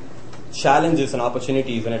interesting challenges and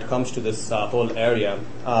opportunities when it comes to this whole area.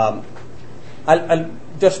 I'll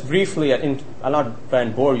just briefly, I'll not try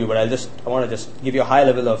and bore you, but I want to just give you a high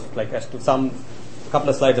level of as to a couple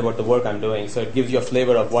of slides about the work I'm doing, so it gives you a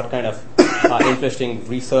flavor of what kind of interesting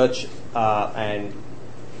research and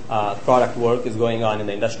product work is going on in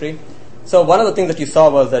the industry. So one of the things that you saw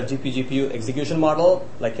was that GPU execution model.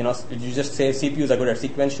 You just say CPUs are good at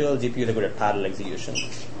sequential, GPUs are good at parallel execution.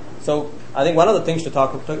 So I think one of the things to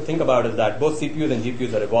think about is that both CPUs and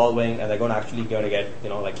GPUs are evolving, and they're going to get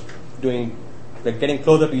getting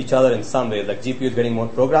closer to each other in some ways. Like GPU is getting more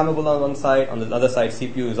programmable on one side. On the other side,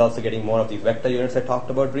 CPU is also getting more of these vector units I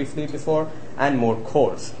talked about briefly before, and more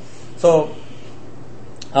cores. So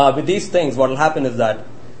with these things, what will happen is that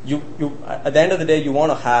you at the end of the day, you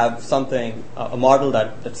want to have something, a model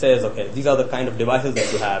that says, okay, these are the kind of devices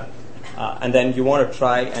that you have, and then you want to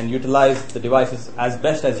try and utilize the devices as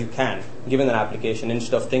best as you can, given an application,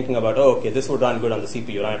 instead of thinking about, oh, okay, this would run good on the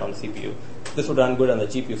CPU, run it on the CPU. This would run good on the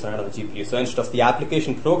GPU, so run it on the GPU. So instead of the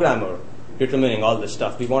application programmer determining all this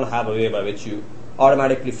stuff, we want to have a way by which you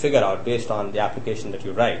automatically figure out, based on the application that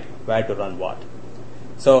you write, where to run what.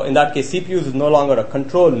 So in that case, CPUs is no longer a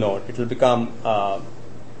control node. It will become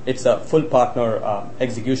it's a full partner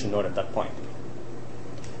execution node at that point.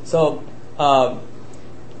 So I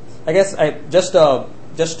guess just to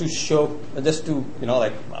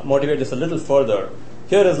motivate this a little further.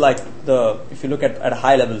 Here is like if you look at a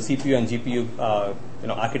high level, CPU and GPU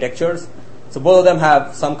architectures. So both of them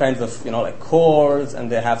have some kinds of like cores,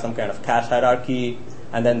 and they have some kind of cache hierarchy,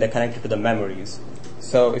 and then they're connected to the memories.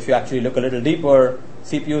 So if you actually look a little deeper,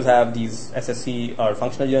 CPUs have these SSC or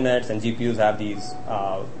functional units, and GPUs have these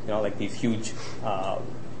like these huge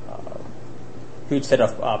set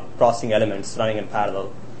of processing elements running in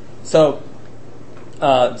parallel. So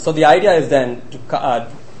the idea is then to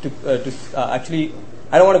actually,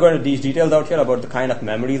 I don't want to go into these details out here about the kind of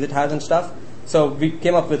memories it has and stuff. So we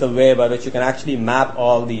came up with a way by which you can actually map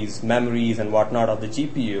all these memories and whatnot of the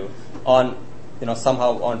GPU on,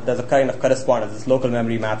 somehow there's a kind of correspondence. This local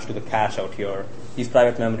memory maps to the cache out here. These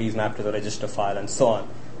private memories map to the register file, and so on.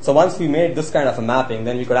 So once we made this kind of a mapping,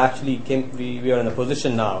 then we could actually we are in a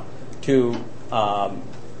position now to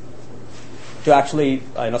actually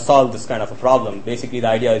solve this kind of a problem. Basically, the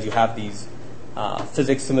idea is you have these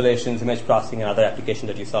physics simulations, image processing, and other applications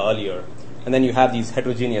that you saw earlier, and then you have these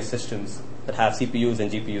heterogeneous systems that have CPUs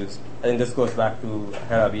and GPUs. I think this goes back to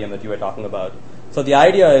Hera VM that you were talking about. So the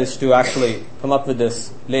idea is to actually come up with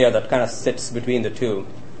this layer that kind of sits between the two.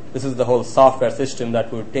 This is the whole software system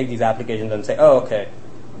that would take these applications and say, oh, okay,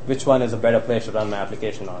 which one is a better place to run my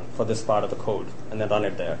application on for this part of the code, and then run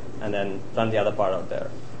it there, and then run the other part out there.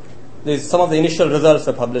 Some of the initial results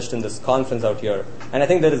are published in this conference out here, and I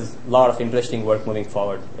think there is a lot of interesting work moving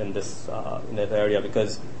forward in this area,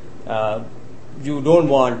 because you don't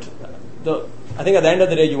want I think at the end of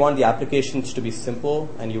the day, you want the applications to be simple,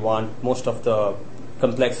 and you want most of the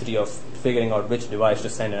complexity of figuring out which device to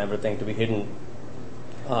send and everything to be hidden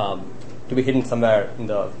somewhere in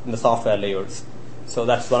the software layers. So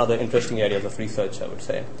that's one of the interesting areas of research, I would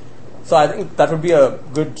say. So I think that would be a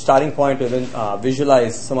good starting point to then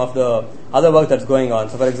visualize some of the other work that's going on.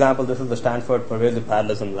 So for example, this is the Stanford Pervasive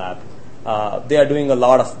Parallelism Lab. They are doing a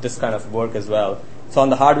lot of this kind of work as well. So on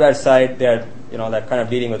the hardware side, they're kind of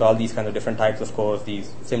dealing with all these kind of different types of cores, these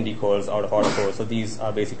SIMD cores, out-of-order cores. So these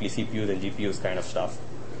are basically CPUs and GPUs kind of stuff.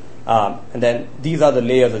 And then these are the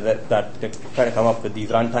layers that they try to come up with, these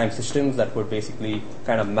runtime systems that would basically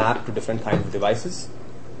kind of map to different kinds of devices.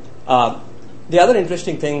 The other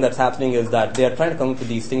interesting thing that's happening is that they are trying to come up with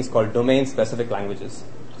these things called domain-specific languages.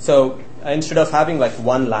 So instead of having like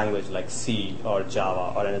one language like C or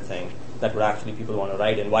Java or anything that would actually people want to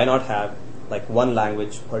write in, why not have like one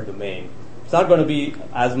language per domain? It's not going to be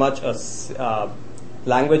as much a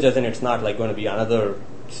language as in it's not like going to be another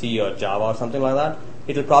C or Java or something like that.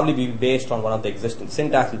 It will probably be based on one of the existing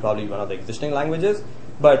syntax. Will probably be one of the existing languages,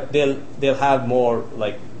 but they'll have more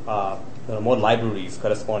like more libraries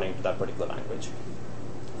corresponding to that particular language.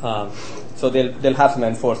 So they'll have some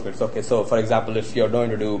enforcements. Okay, so for example, if you're going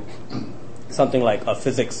to do something like a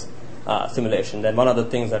physics simulation, then one of the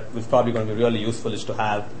things that is probably going to be really useful is to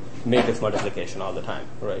have matrix multiplication all the time,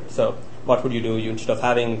 right? So what would you do? You, instead of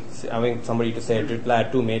having somebody to say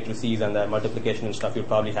add two matrices and their multiplication and stuff, you'd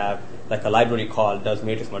probably have like a library called does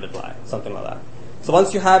matrix multiply, something like that. So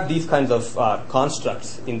once you have these kinds of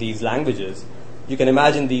constructs in these languages, you can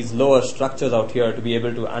imagine these lower structures out here to be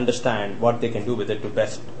able to understand what they can do with it to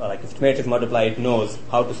best, like if matrix multiply, it knows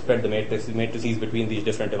how to spread the matrices between these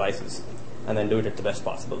different devices, and then do it in the best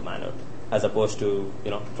possible manner, as opposed to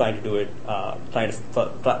trying to do it, as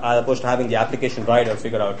opposed to having the application writer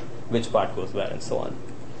figure out which part goes where and so on.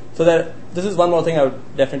 So this is one more thing I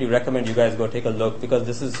would definitely recommend you guys go take a look, because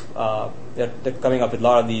this is they're coming up with a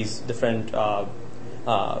lot of these different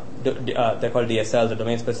they're called DSLs, or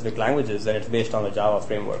domain-specific languages, and it's based on the Java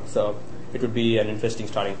framework. So it would be an interesting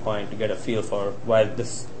starting point to get a feel for where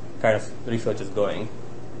this kind of research is going.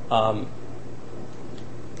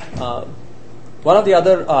 One of the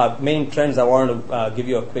other main trends I wanted to give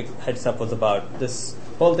you a quick heads up was about this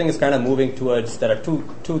whole thing is kind of moving towards, there are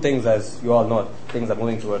two things, as you all know, things are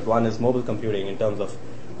moving towards. One is mobile computing in terms of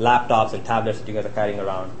laptops and tablets that you guys are carrying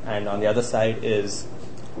around, and on the other side is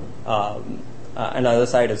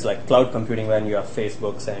like cloud computing, when you have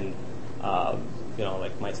Facebooks and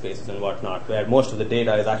like MySpaces and whatnot, where most of the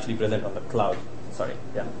data is actually present on the cloud. Sorry,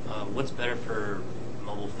 yeah. What's better for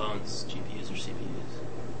mobile phones, GPUs or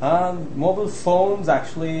CPUs? Mobile phones,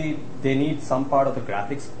 actually, they need some part of the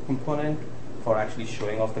graphics component for actually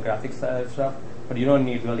showing off the graphics stuff, but you don't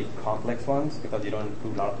need really complex ones because you don't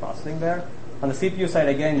do a lot of processing there. On the CPU side,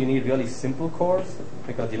 again, you need really simple cores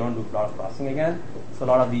because you don't do a lot of processing again. So a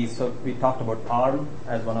lot of these, so we talked about ARM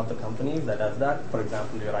as one of the companies that does that. For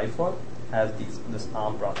example, your iPhone has this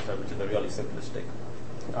ARM processor, which is a really simplistic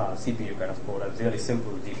CPU kind of core, a really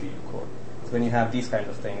simple GPU core. So when you have these kinds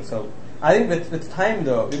of things, so I think with time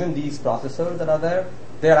though, even these processors that are there,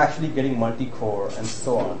 they are actually getting multi-core and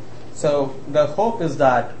so on. So the hope is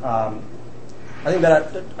that I think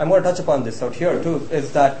that I'm going to touch upon this out here too,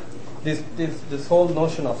 is that this whole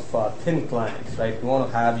notion of thin clients, right? You want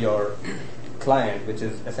to have your client, which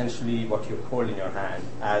is essentially what you hold in your hand,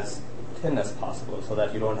 as thin as possible, so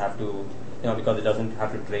that you don't have to, because it doesn't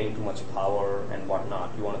have to drain too much power and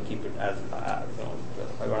whatnot. You want to keep it as,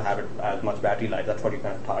 you want to have it as much battery life. That's what you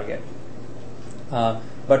kind of target.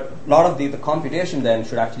 But a lot of the computation then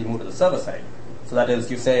should actually move to the server side. So that is,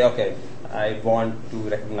 you say, okay, I want to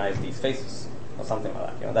recognize these faces or something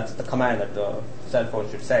like that. That's the command that the cell phone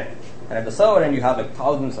should send. And at the server end, you have like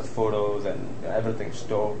thousands of photos and everything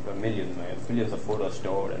stored, millions of photos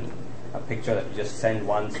stored, and a picture that you just send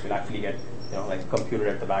once will actually get, like computed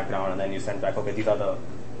at the background, and then you send back, okay, these are the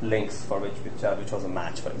links for which was a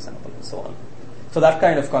match, for example, and so on. So that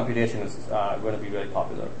kind of computation is going to be very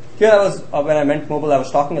popular. Here I was, when I meant mobile, I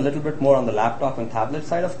was talking a little bit more on the laptop and tablet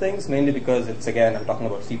side of things, mainly because it's, again, I'm talking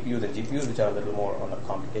about CPUs and GPUs, which are a little more on the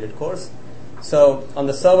complicated cores. So on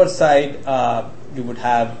the server side, you would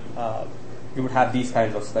have these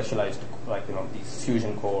kinds of specialized, like these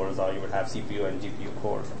fusion cores, or you would have CPU and GPU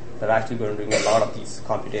cores that are actually going to bring a lot of these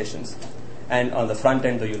computations. And on the front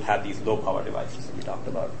end, though, you'll have these low power devices that we talked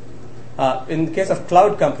about. In the case of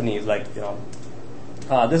cloud companies, like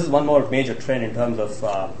this is one more major trend in terms of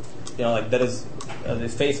like there is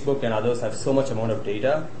this Facebook and others have so much amount of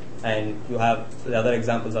data. And you have the other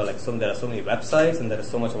examples are like there are so many websites, and there is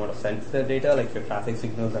so much amount of sensitive data, like your traffic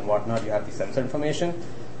signals and whatnot. You have the sensor information.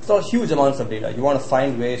 So huge amounts of data. You want to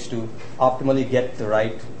find ways to optimally get the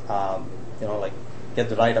right, get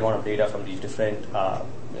the right amount of data from these different,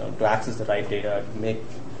 to access the right data,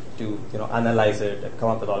 to analyze it, and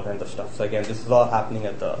come up with all kinds of stuff. So again, this is all happening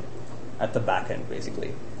at the back end,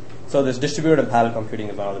 basically. So this distributed and parallel computing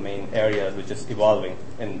is one of the main areas which is evolving,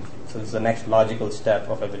 and so this is the next logical step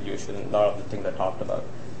of evolution, and a lot of the things I talked about.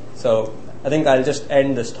 So I think I'll just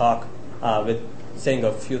end this talk with saying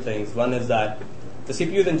a few things. One is that the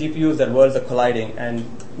CPUs and GPUs, their worlds are colliding, and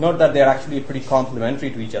note that they're actually pretty complementary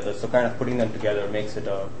to each other, so kind of putting them together makes it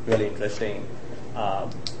a really interesting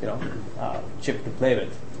chip to play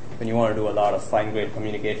with when you want to do a lot of fine-grained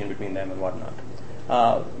communication between them and whatnot.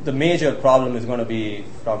 The major problem is going to be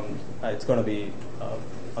on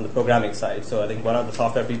the programming side. So I think one of the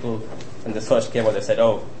software people, when this first came out, they said,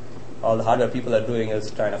 "Oh, all the hardware people are doing is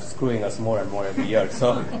kind of screwing us more and more every year."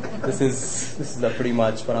 So this is pretty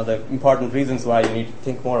much one of the important reasons why you need to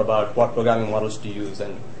think more about what programming models to use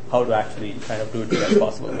and how to actually kind of do it in the best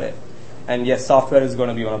possible way. And yes, software is going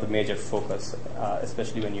to be one of the major focus,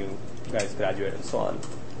 especially when you guys graduate and so on.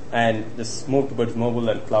 And this move towards mobile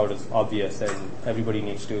and cloud is obvious, and everybody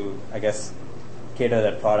needs to, I guess, cater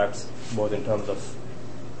their products both in terms of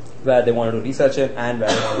where they want to do research in and where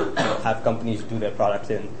they want to have companies do their products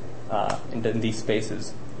in these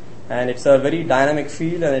spaces. And it's a very dynamic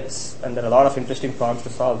field, and there are a lot of interesting problems to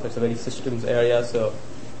solve. It's a very systems area, so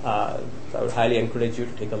I would highly encourage you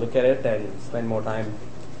to take a look at it and spend more time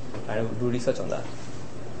trying to do research on that.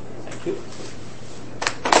 Thank you.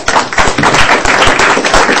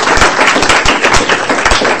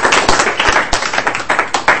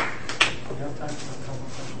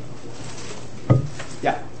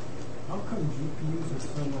 Yeah. How come GPUs are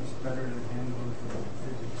so much better at handling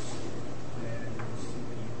physics than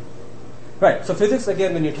CPU? Right. So physics,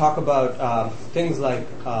 again, when you talk about things like,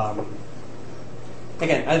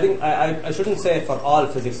 again, I think I shouldn't say for all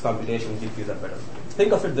physics computations GPUs are better.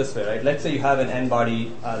 Think of it this way, right? Let's say you have an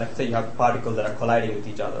n-body, let's say you have particles that are colliding with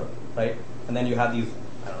each other, right? And then you have these,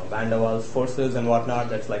 van der Waals forces and whatnot.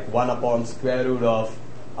 That's like 1 upon square root of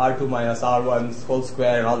R2 minus R1's whole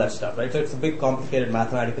square and all that stuff, right? So it's a big complicated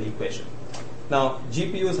mathematical equation. Now,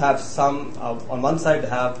 GPUs have some, on one side they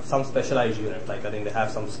have some specialized unit, like I think they have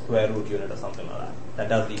some square root unit or something like that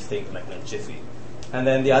does these things like in a jiffy. And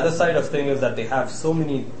then the other side of thing is that they have so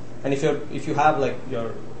many, and if you have like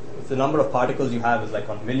if the number of particles you have is like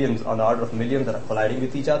on the order of millions that are colliding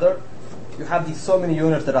with each other, you have these so many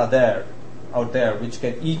units that are out there, which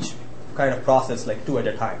can each kind of process like 2 at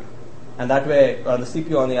a time. And that way, on the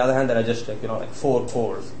CPU, on the other hand, there are just like 4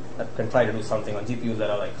 cores that can try to do something. On GPUs,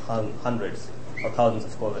 there are like hundreds or thousands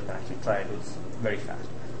of cores that can actually try and do this very fast.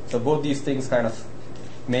 So both these things kind of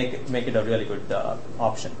make it a really good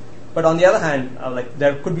option. But on the other hand, like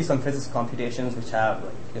there could be some physics computations which have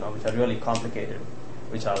which are really complicated,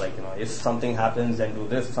 which are like if something happens, then do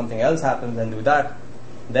this. If something else happens, then do that.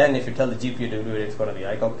 Then if you tell the GPU to do it, it's going to be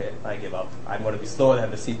like, okay, I give up. I'm going to be slower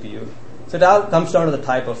than the CPU. So it all comes down to the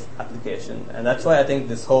type of application, and that's why I think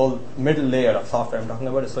this whole middle layer of software I'm talking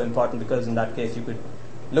about is so important, because in that case you could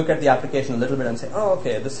look at the application a little bit and say, oh,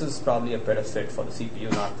 okay, this is probably a better fit for the CPU,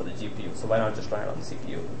 not for the GPU. So why not just run it on the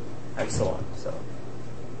CPU, and so on. So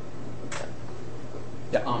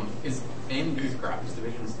yeah. Is AMD's graphics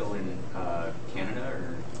division still in Canada,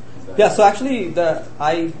 or? Yeah, so actually,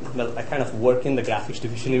 I kind of work in the graphics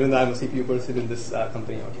division, even though I'm a CPU person in this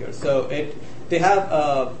company out here. So they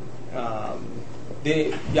have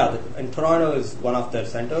in Toronto is one of their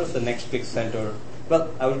centers. The next big center, well,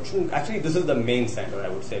 actually this is the main center, I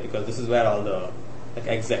would say, because this is where all the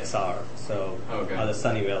execs are. So the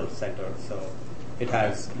Sunnyvale center. So it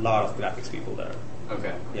has a lot of graphics people there.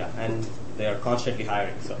 Okay. Yeah, and they are constantly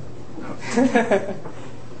hiring. So. Okay.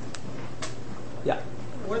 Yeah.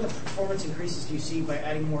 What are the performance increases do you see by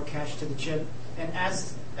adding more cache to the chip? And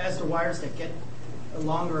as the wires that get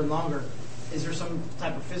longer and longer, is there some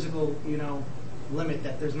type of physical, limit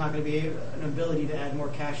that there's not going to be an ability to add more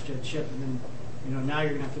cache to a chip, and then, now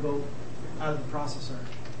you're going to have to go out of the processor?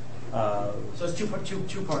 So it's two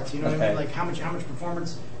parts. You know what I mean? Like how much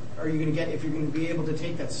performance are you going to get if you're going to be able to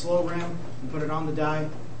take that slow RAM and put it on the die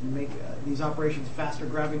and make these operations faster,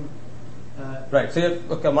 grabbing. Right. So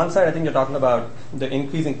on one side, I think you're talking about the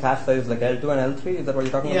increasing cache size, like L2 and L3. Is that what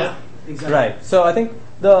you're talking about? Yeah, exactly. Right. So I think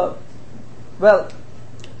the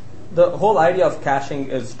whole idea of caching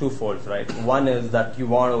is twofold, right? One is that you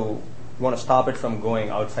want to stop it from going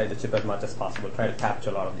outside the chip as much as possible, try to capture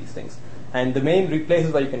a lot of these things. And the main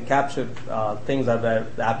places where you can capture things are where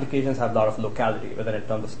the applications have a lot of locality, whether in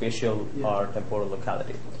terms of spatial or temporal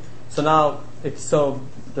locality. So now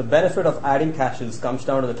the benefit of adding caches comes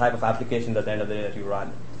down to the type of application at the end of the day that you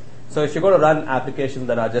run. So if you're going to run applications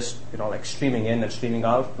that are just like streaming in and streaming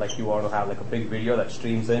out, like you want to have like a big video that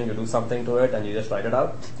streams in, you do something to it and you just write it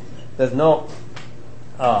out. There's no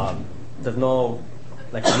like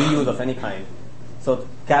reuse of any kind. So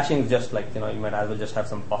caching is just like you might as well just have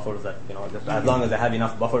some buffers that just as long as they have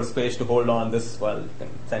enough buffer space to hold on this, well, you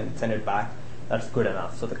can send it back. That's good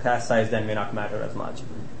enough. So the cache size then may not matter as much.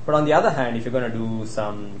 But on the other hand, if you're going to do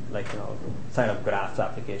some kind of graphs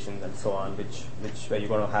applications and so on, which where you're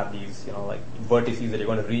going to have these like vertices that you're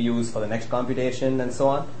going to reuse for the next computation and so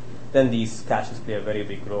on, then these caches play a very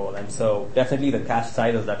big role. And so definitely the cache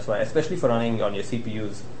sizes, that's why, especially for running on your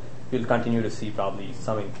CPUs, you'll continue to see probably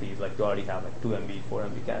some increase. Like you already have like 2 MB, 4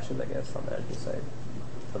 MB caches, I guess, on the L2 side.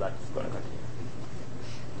 So that's going to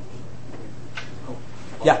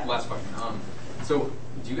continue. Last question. So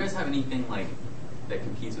do you guys have anything like that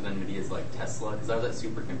competes with NVIDIA's like Tesla? Because I was at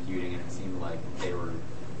supercomputing and it seemed like they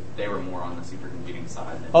were more on the supercomputing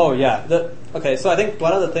side. Oh yeah. So I think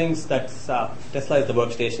one of the things that's Tesla is the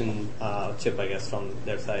workstation chip, I guess, from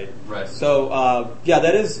their side. Right. So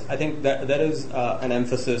there is there is an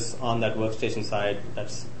emphasis on that workstation side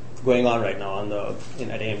that's going on right now at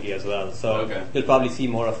AMD as well. So you'll probably see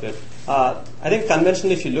more of it. I think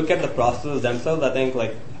conventionally, if you look at the processors themselves, I think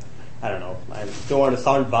I don't know, I don't want to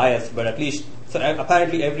sound biased, but at least,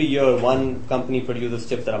 apparently every year one company produces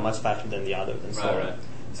chips that are much faster than the others. And so,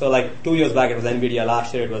 so like 2 years back it was NVIDIA,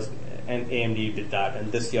 last year it was AMD did that,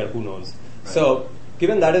 and this year who knows. Right. So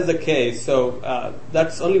given that is the case, so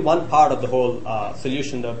that's only one part of the whole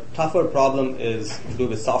solution. The tougher problem is to do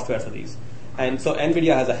with software for these. And so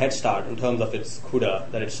NVIDIA has a head start in terms of its CUDA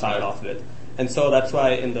that it started off with. And so that's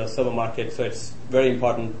why in the server market, so it's very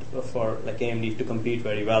important for like AMD to compete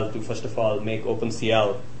very well to first of all make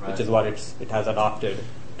OpenCL, which is what it has adopted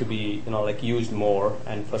to be used more,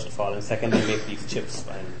 and first of all, and secondly make these chips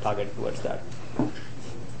and target towards that.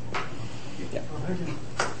 Yeah.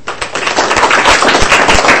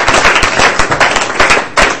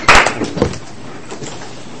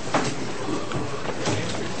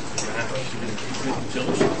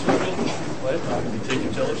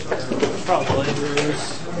 Probably.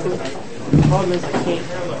 The problem is I can't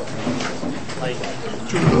tell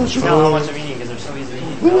how much I'm eating because they're so easy to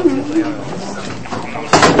eat relatively.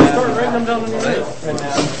 Start writing them down on your list.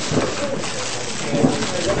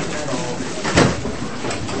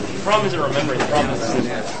 The problem isn't remembering. The problem is I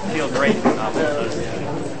feel great.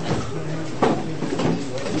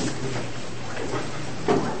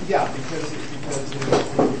 Yeah, because in the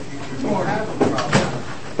future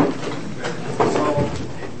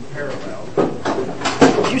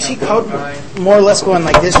code more or less going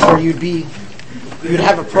like this, where you'd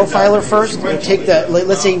have a profiler first. You'd take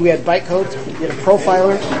let's say we had bytecodes, you had a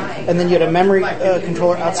profiler, and then you had a memory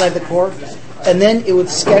controller outside the core, and then it would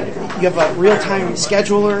you have a real-time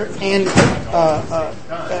scheduler and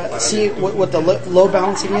see what the load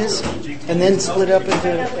balancing is, and then split up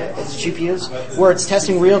into GPUs where it's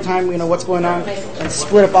testing real-time, what's going on, and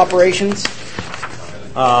split up operations.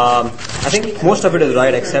 I think most of it is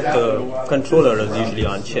right, except the controller is usually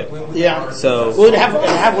on chip. Yeah. So it'd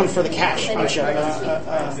have one for the cache on chip.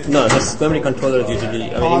 No, this memory controller is usually,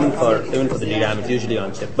 even for the DRAM, it's usually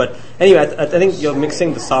on chip. But anyway, I think you're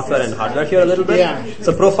mixing the software and hardware here a little bit. Yeah.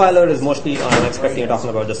 So profiler is mostly, I'm expecting you're talking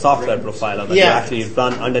about the software profiler that you actually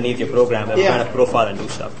run underneath your program and kind of profile and do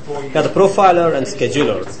stuff. Now the profiler and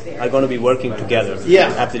scheduler are going to be working together.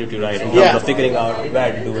 Yeah. Absolutely right, in terms of figuring out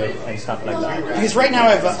where to do it and stuff like that. Because right now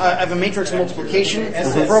I have a matrix multiplication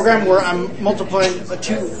program where I'm multiplying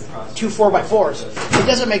two 4x4s. It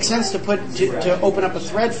doesn't make sense to open up a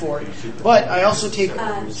thread for it, but I also take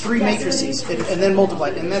 3 matrices and then multiply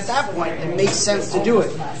it. And at that point, it makes sense to do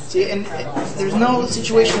it. See, and there's no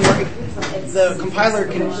situation where the compiler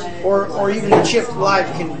can, or even the chip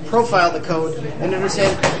live can profile the code and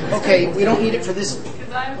understand, okay, we don't need it for this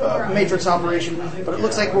matrix operation, but it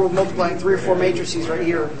looks like we're multiplying 3 or 4 matrices right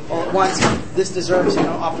here all at once. This deserves,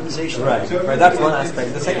 optimization. Right. That's one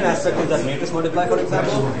aspect. The second aspect is that matrix multiply, for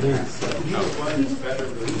example.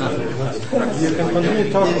 You can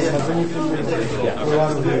continue talking, but then you can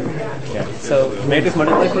So matrix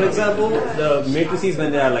multiply, for example, the matrices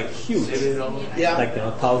when they are like huge, like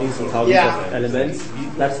thousands and thousands of elements,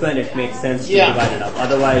 that's when it makes sense to divide it up.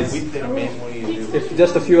 Otherwise, if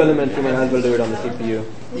just a few elements, you might as well do it on the CPU.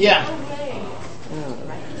 Yeah.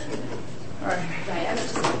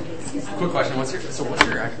 Quick question: What's your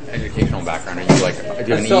educational background? Are you do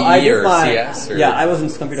you have an EE or CS? Or? Yeah, I was in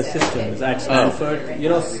computer systems at Stanford.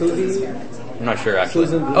 Susie? I'm not sure actually.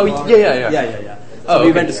 Susan? Yeah. So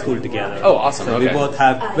we went to school together. Oh, awesome. So we both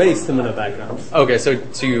have very similar backgrounds. Okay, so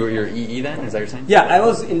you're EE then? Is that what you're saying? Yeah, I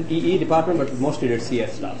was in EE department, but mostly did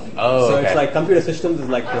CS stuff. Oh, so okay. it's like computer systems is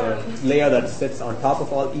like the layer that sits on top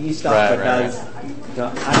of all EE stuff,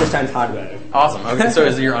 understands hardware. Awesome. Okay, so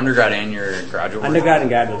is it your undergrad and your graduate? Undergrad and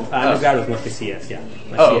graduate. Undergrad was mostly CS. Yeah.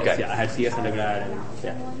 CS, okay. Yeah, I had CS undergrad.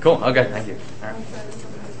 And, Cool. Okay. Thank you. All right.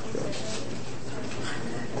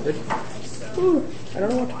 Ooh, I don't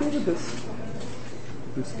know what to do with this.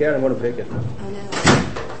 I'm scared I'm going to break it. Oh no.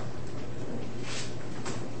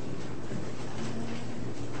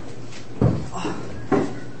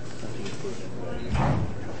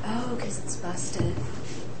 Oh, because it's busted.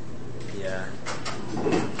 Yeah. There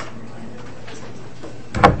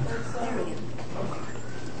we go.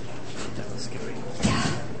 That was scary. Yeah.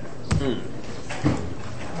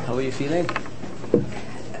 How are you feeling?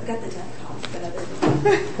 I've got the death cough, but other than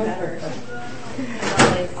that, better.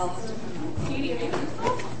 I'll have to.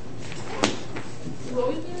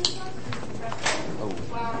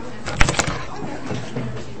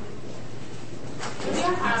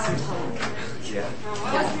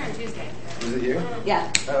 Is it you?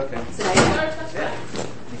 Yeah. Oh, okay. So now okay.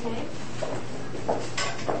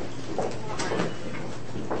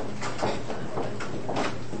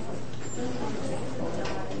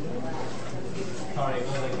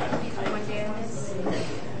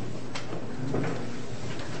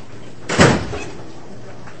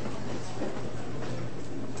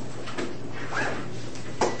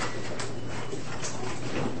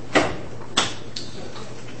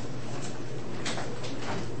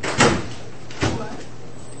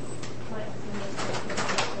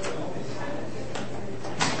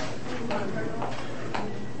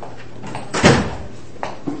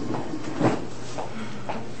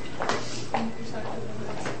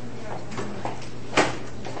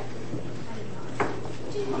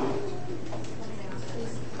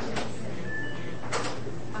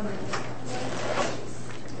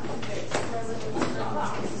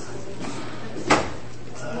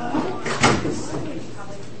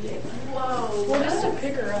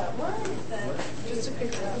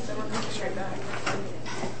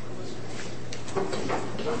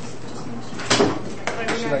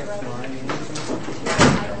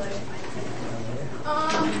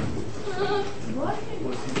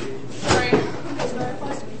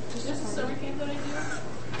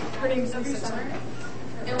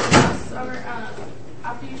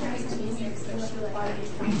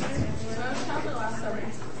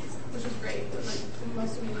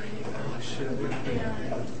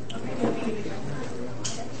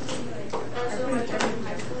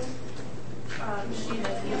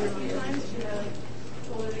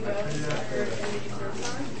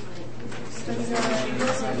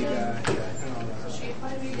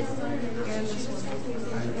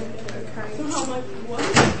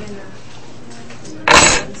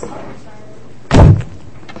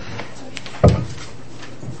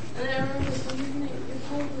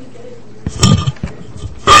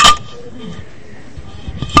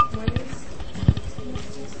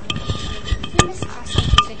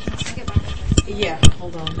 Yeah,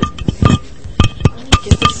 hold on.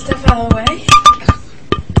 Get this stuff out of the way.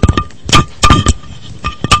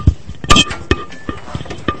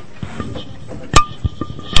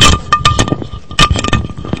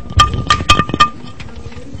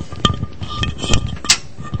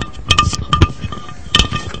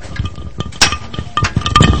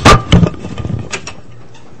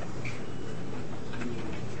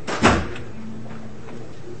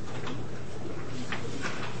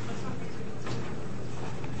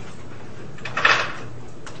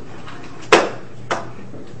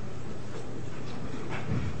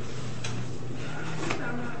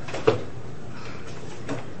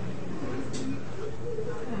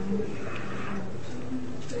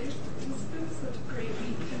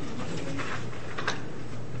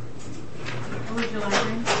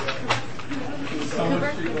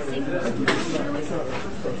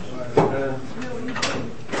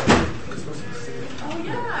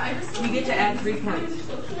 You get to add 3 points.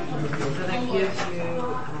 So that gives you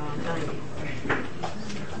 90.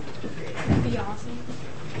 That'd be awesome.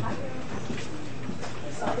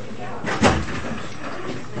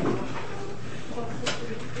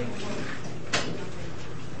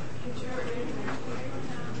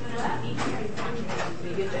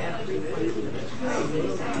 You get to add 3 points.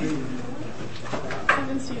 I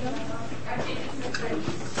haven't seen them.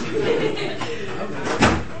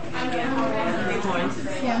 3 points.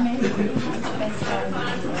 Yeah, maybe.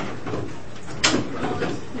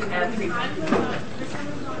 Add 3 points.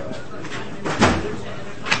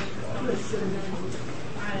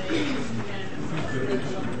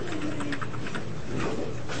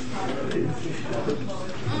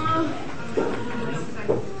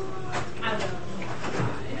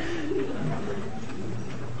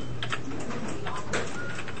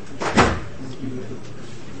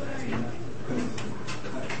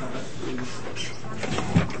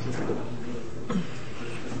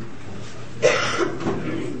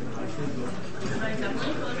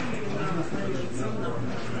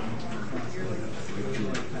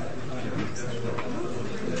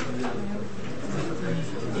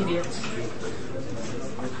 Idiots.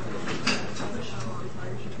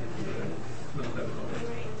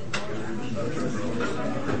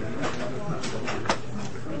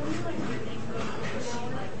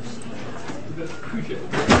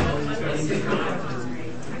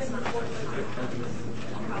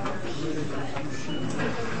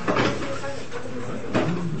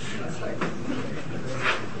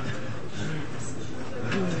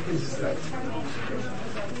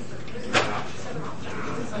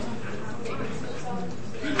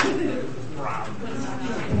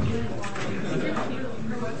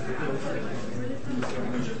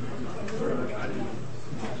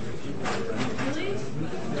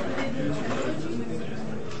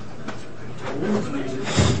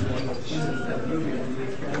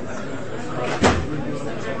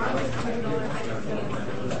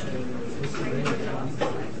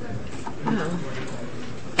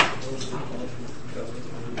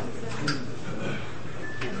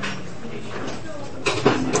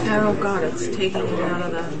 Oh god, it's taking it out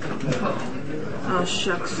of the... Oh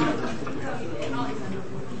shucks.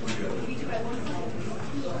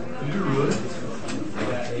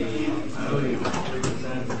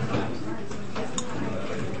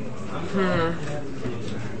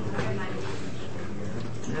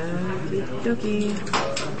 Okie dokie.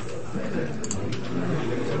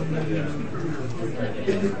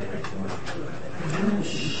 Oh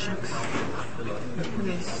shucks.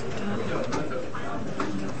 Okay, stop.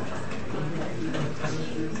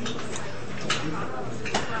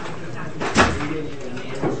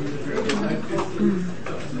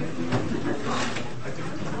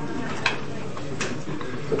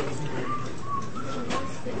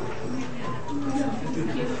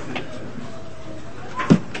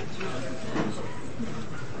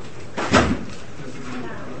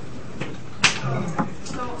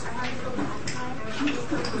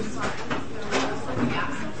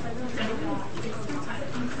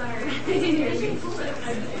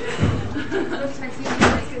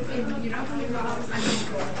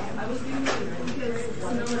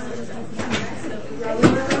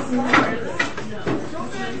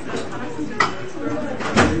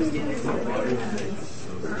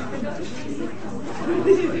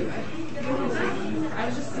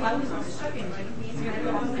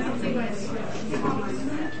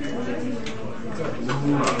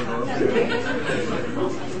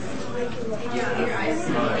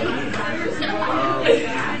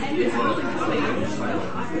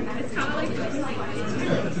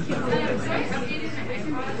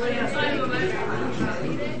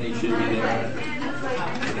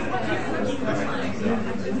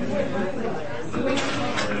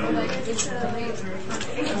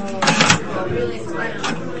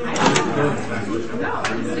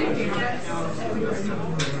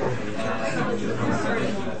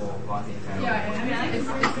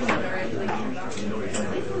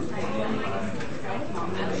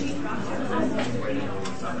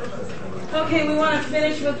 Okay, we want to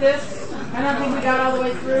finish with this. I don't think we got all the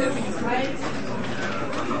way through, right?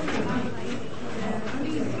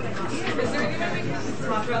 Is there any way we can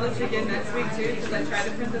talk about this again next week too? Because I tried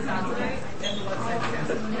to print this out today and it looks like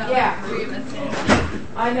Yeah.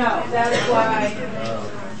 I know. That is why.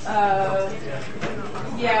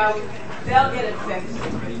 Yeah, they'll get it fixed.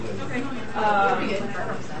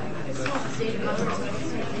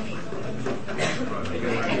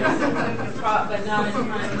 But not in time.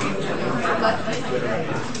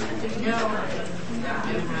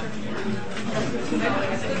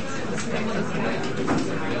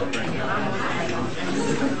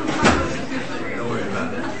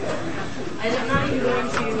 I'm not even going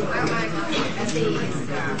to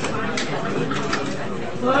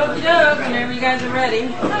Well, doke, whenever you guys are ready.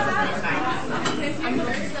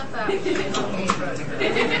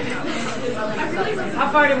 How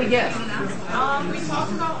far did we get? We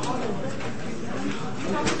talked about all of them.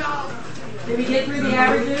 We talked about. Did we get through the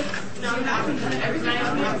averages? No, not everything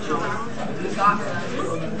else we got.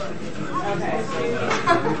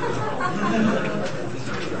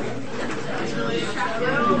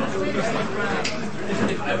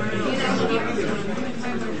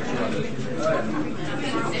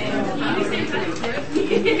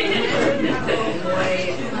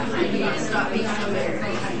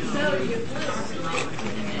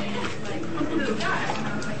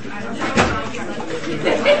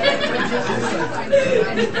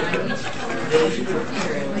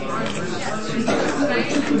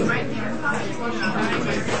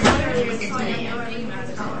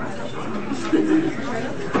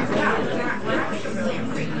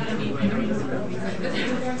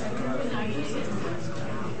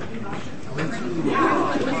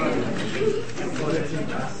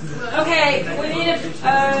 Okay, we need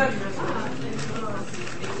to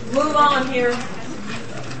move on here.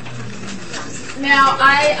 Now,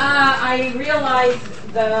 I realize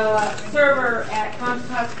the server at Computer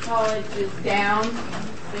Science College is down.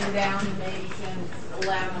 It's been down maybe since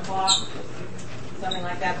 11 o'clock, something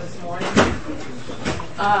like that this morning.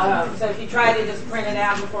 So if you try to just print it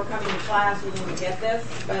out before coming to class, you didn't get this.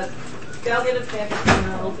 But they'll get it fixed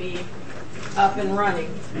and it'll be up and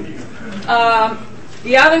running.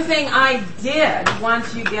 The other thing I did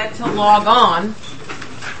once you get to log on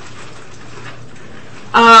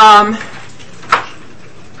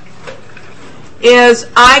is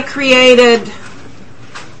I created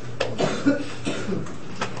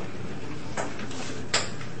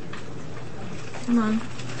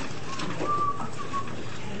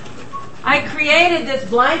I created this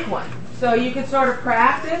blank one so you could sort of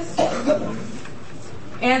practice.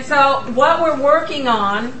 And so what we're working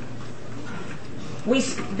on,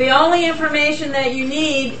 the only information that you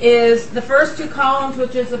need is the first two columns,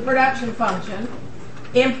 which is the production function,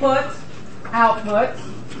 inputs, outputs,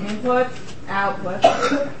 inputs,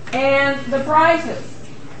 outputs, and the prices.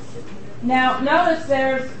 Now, notice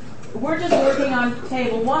we're just working on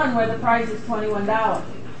table 1 where the price is $21.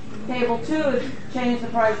 Table 2 is change the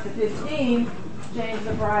price to $15, change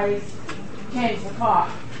the price, change the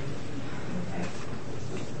cost.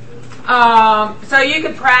 So you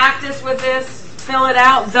can practice with this, fill it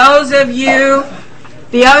out. Those of you,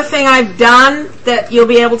 the other thing I've done that you'll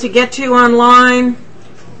be able to get to online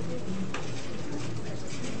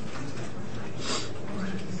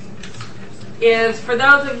is for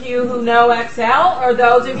those of you who know Excel or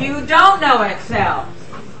those of you who don't know Excel.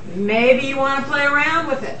 Maybe you want to play around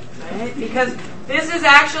with it, right? Because this is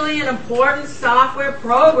actually an important software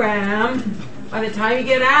program. By the time you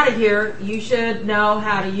get out of here, you should know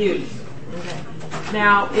how to use. Okay.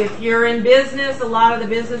 Now, if you're in business, a lot of the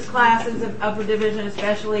business classes of upper division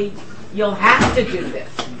especially, you'll have to do this,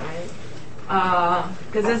 right?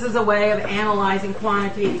 Because this is a way of analyzing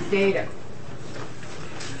quantitative data.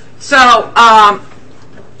 So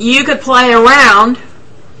you could play around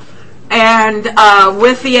and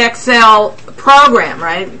with the Excel program,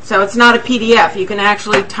 right? So it's not a PDF. You can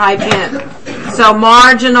actually type in. So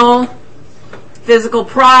marginal physical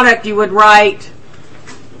product, you would write,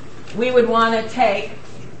 we would want to take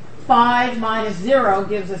 5 minus 0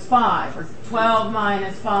 gives us 5, or 12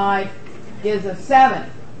 minus 5 gives us 7.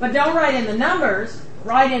 But don't write in the numbers,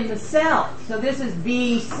 write in the cell. So this is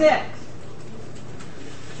B6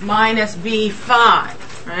 minus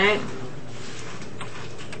B5, right?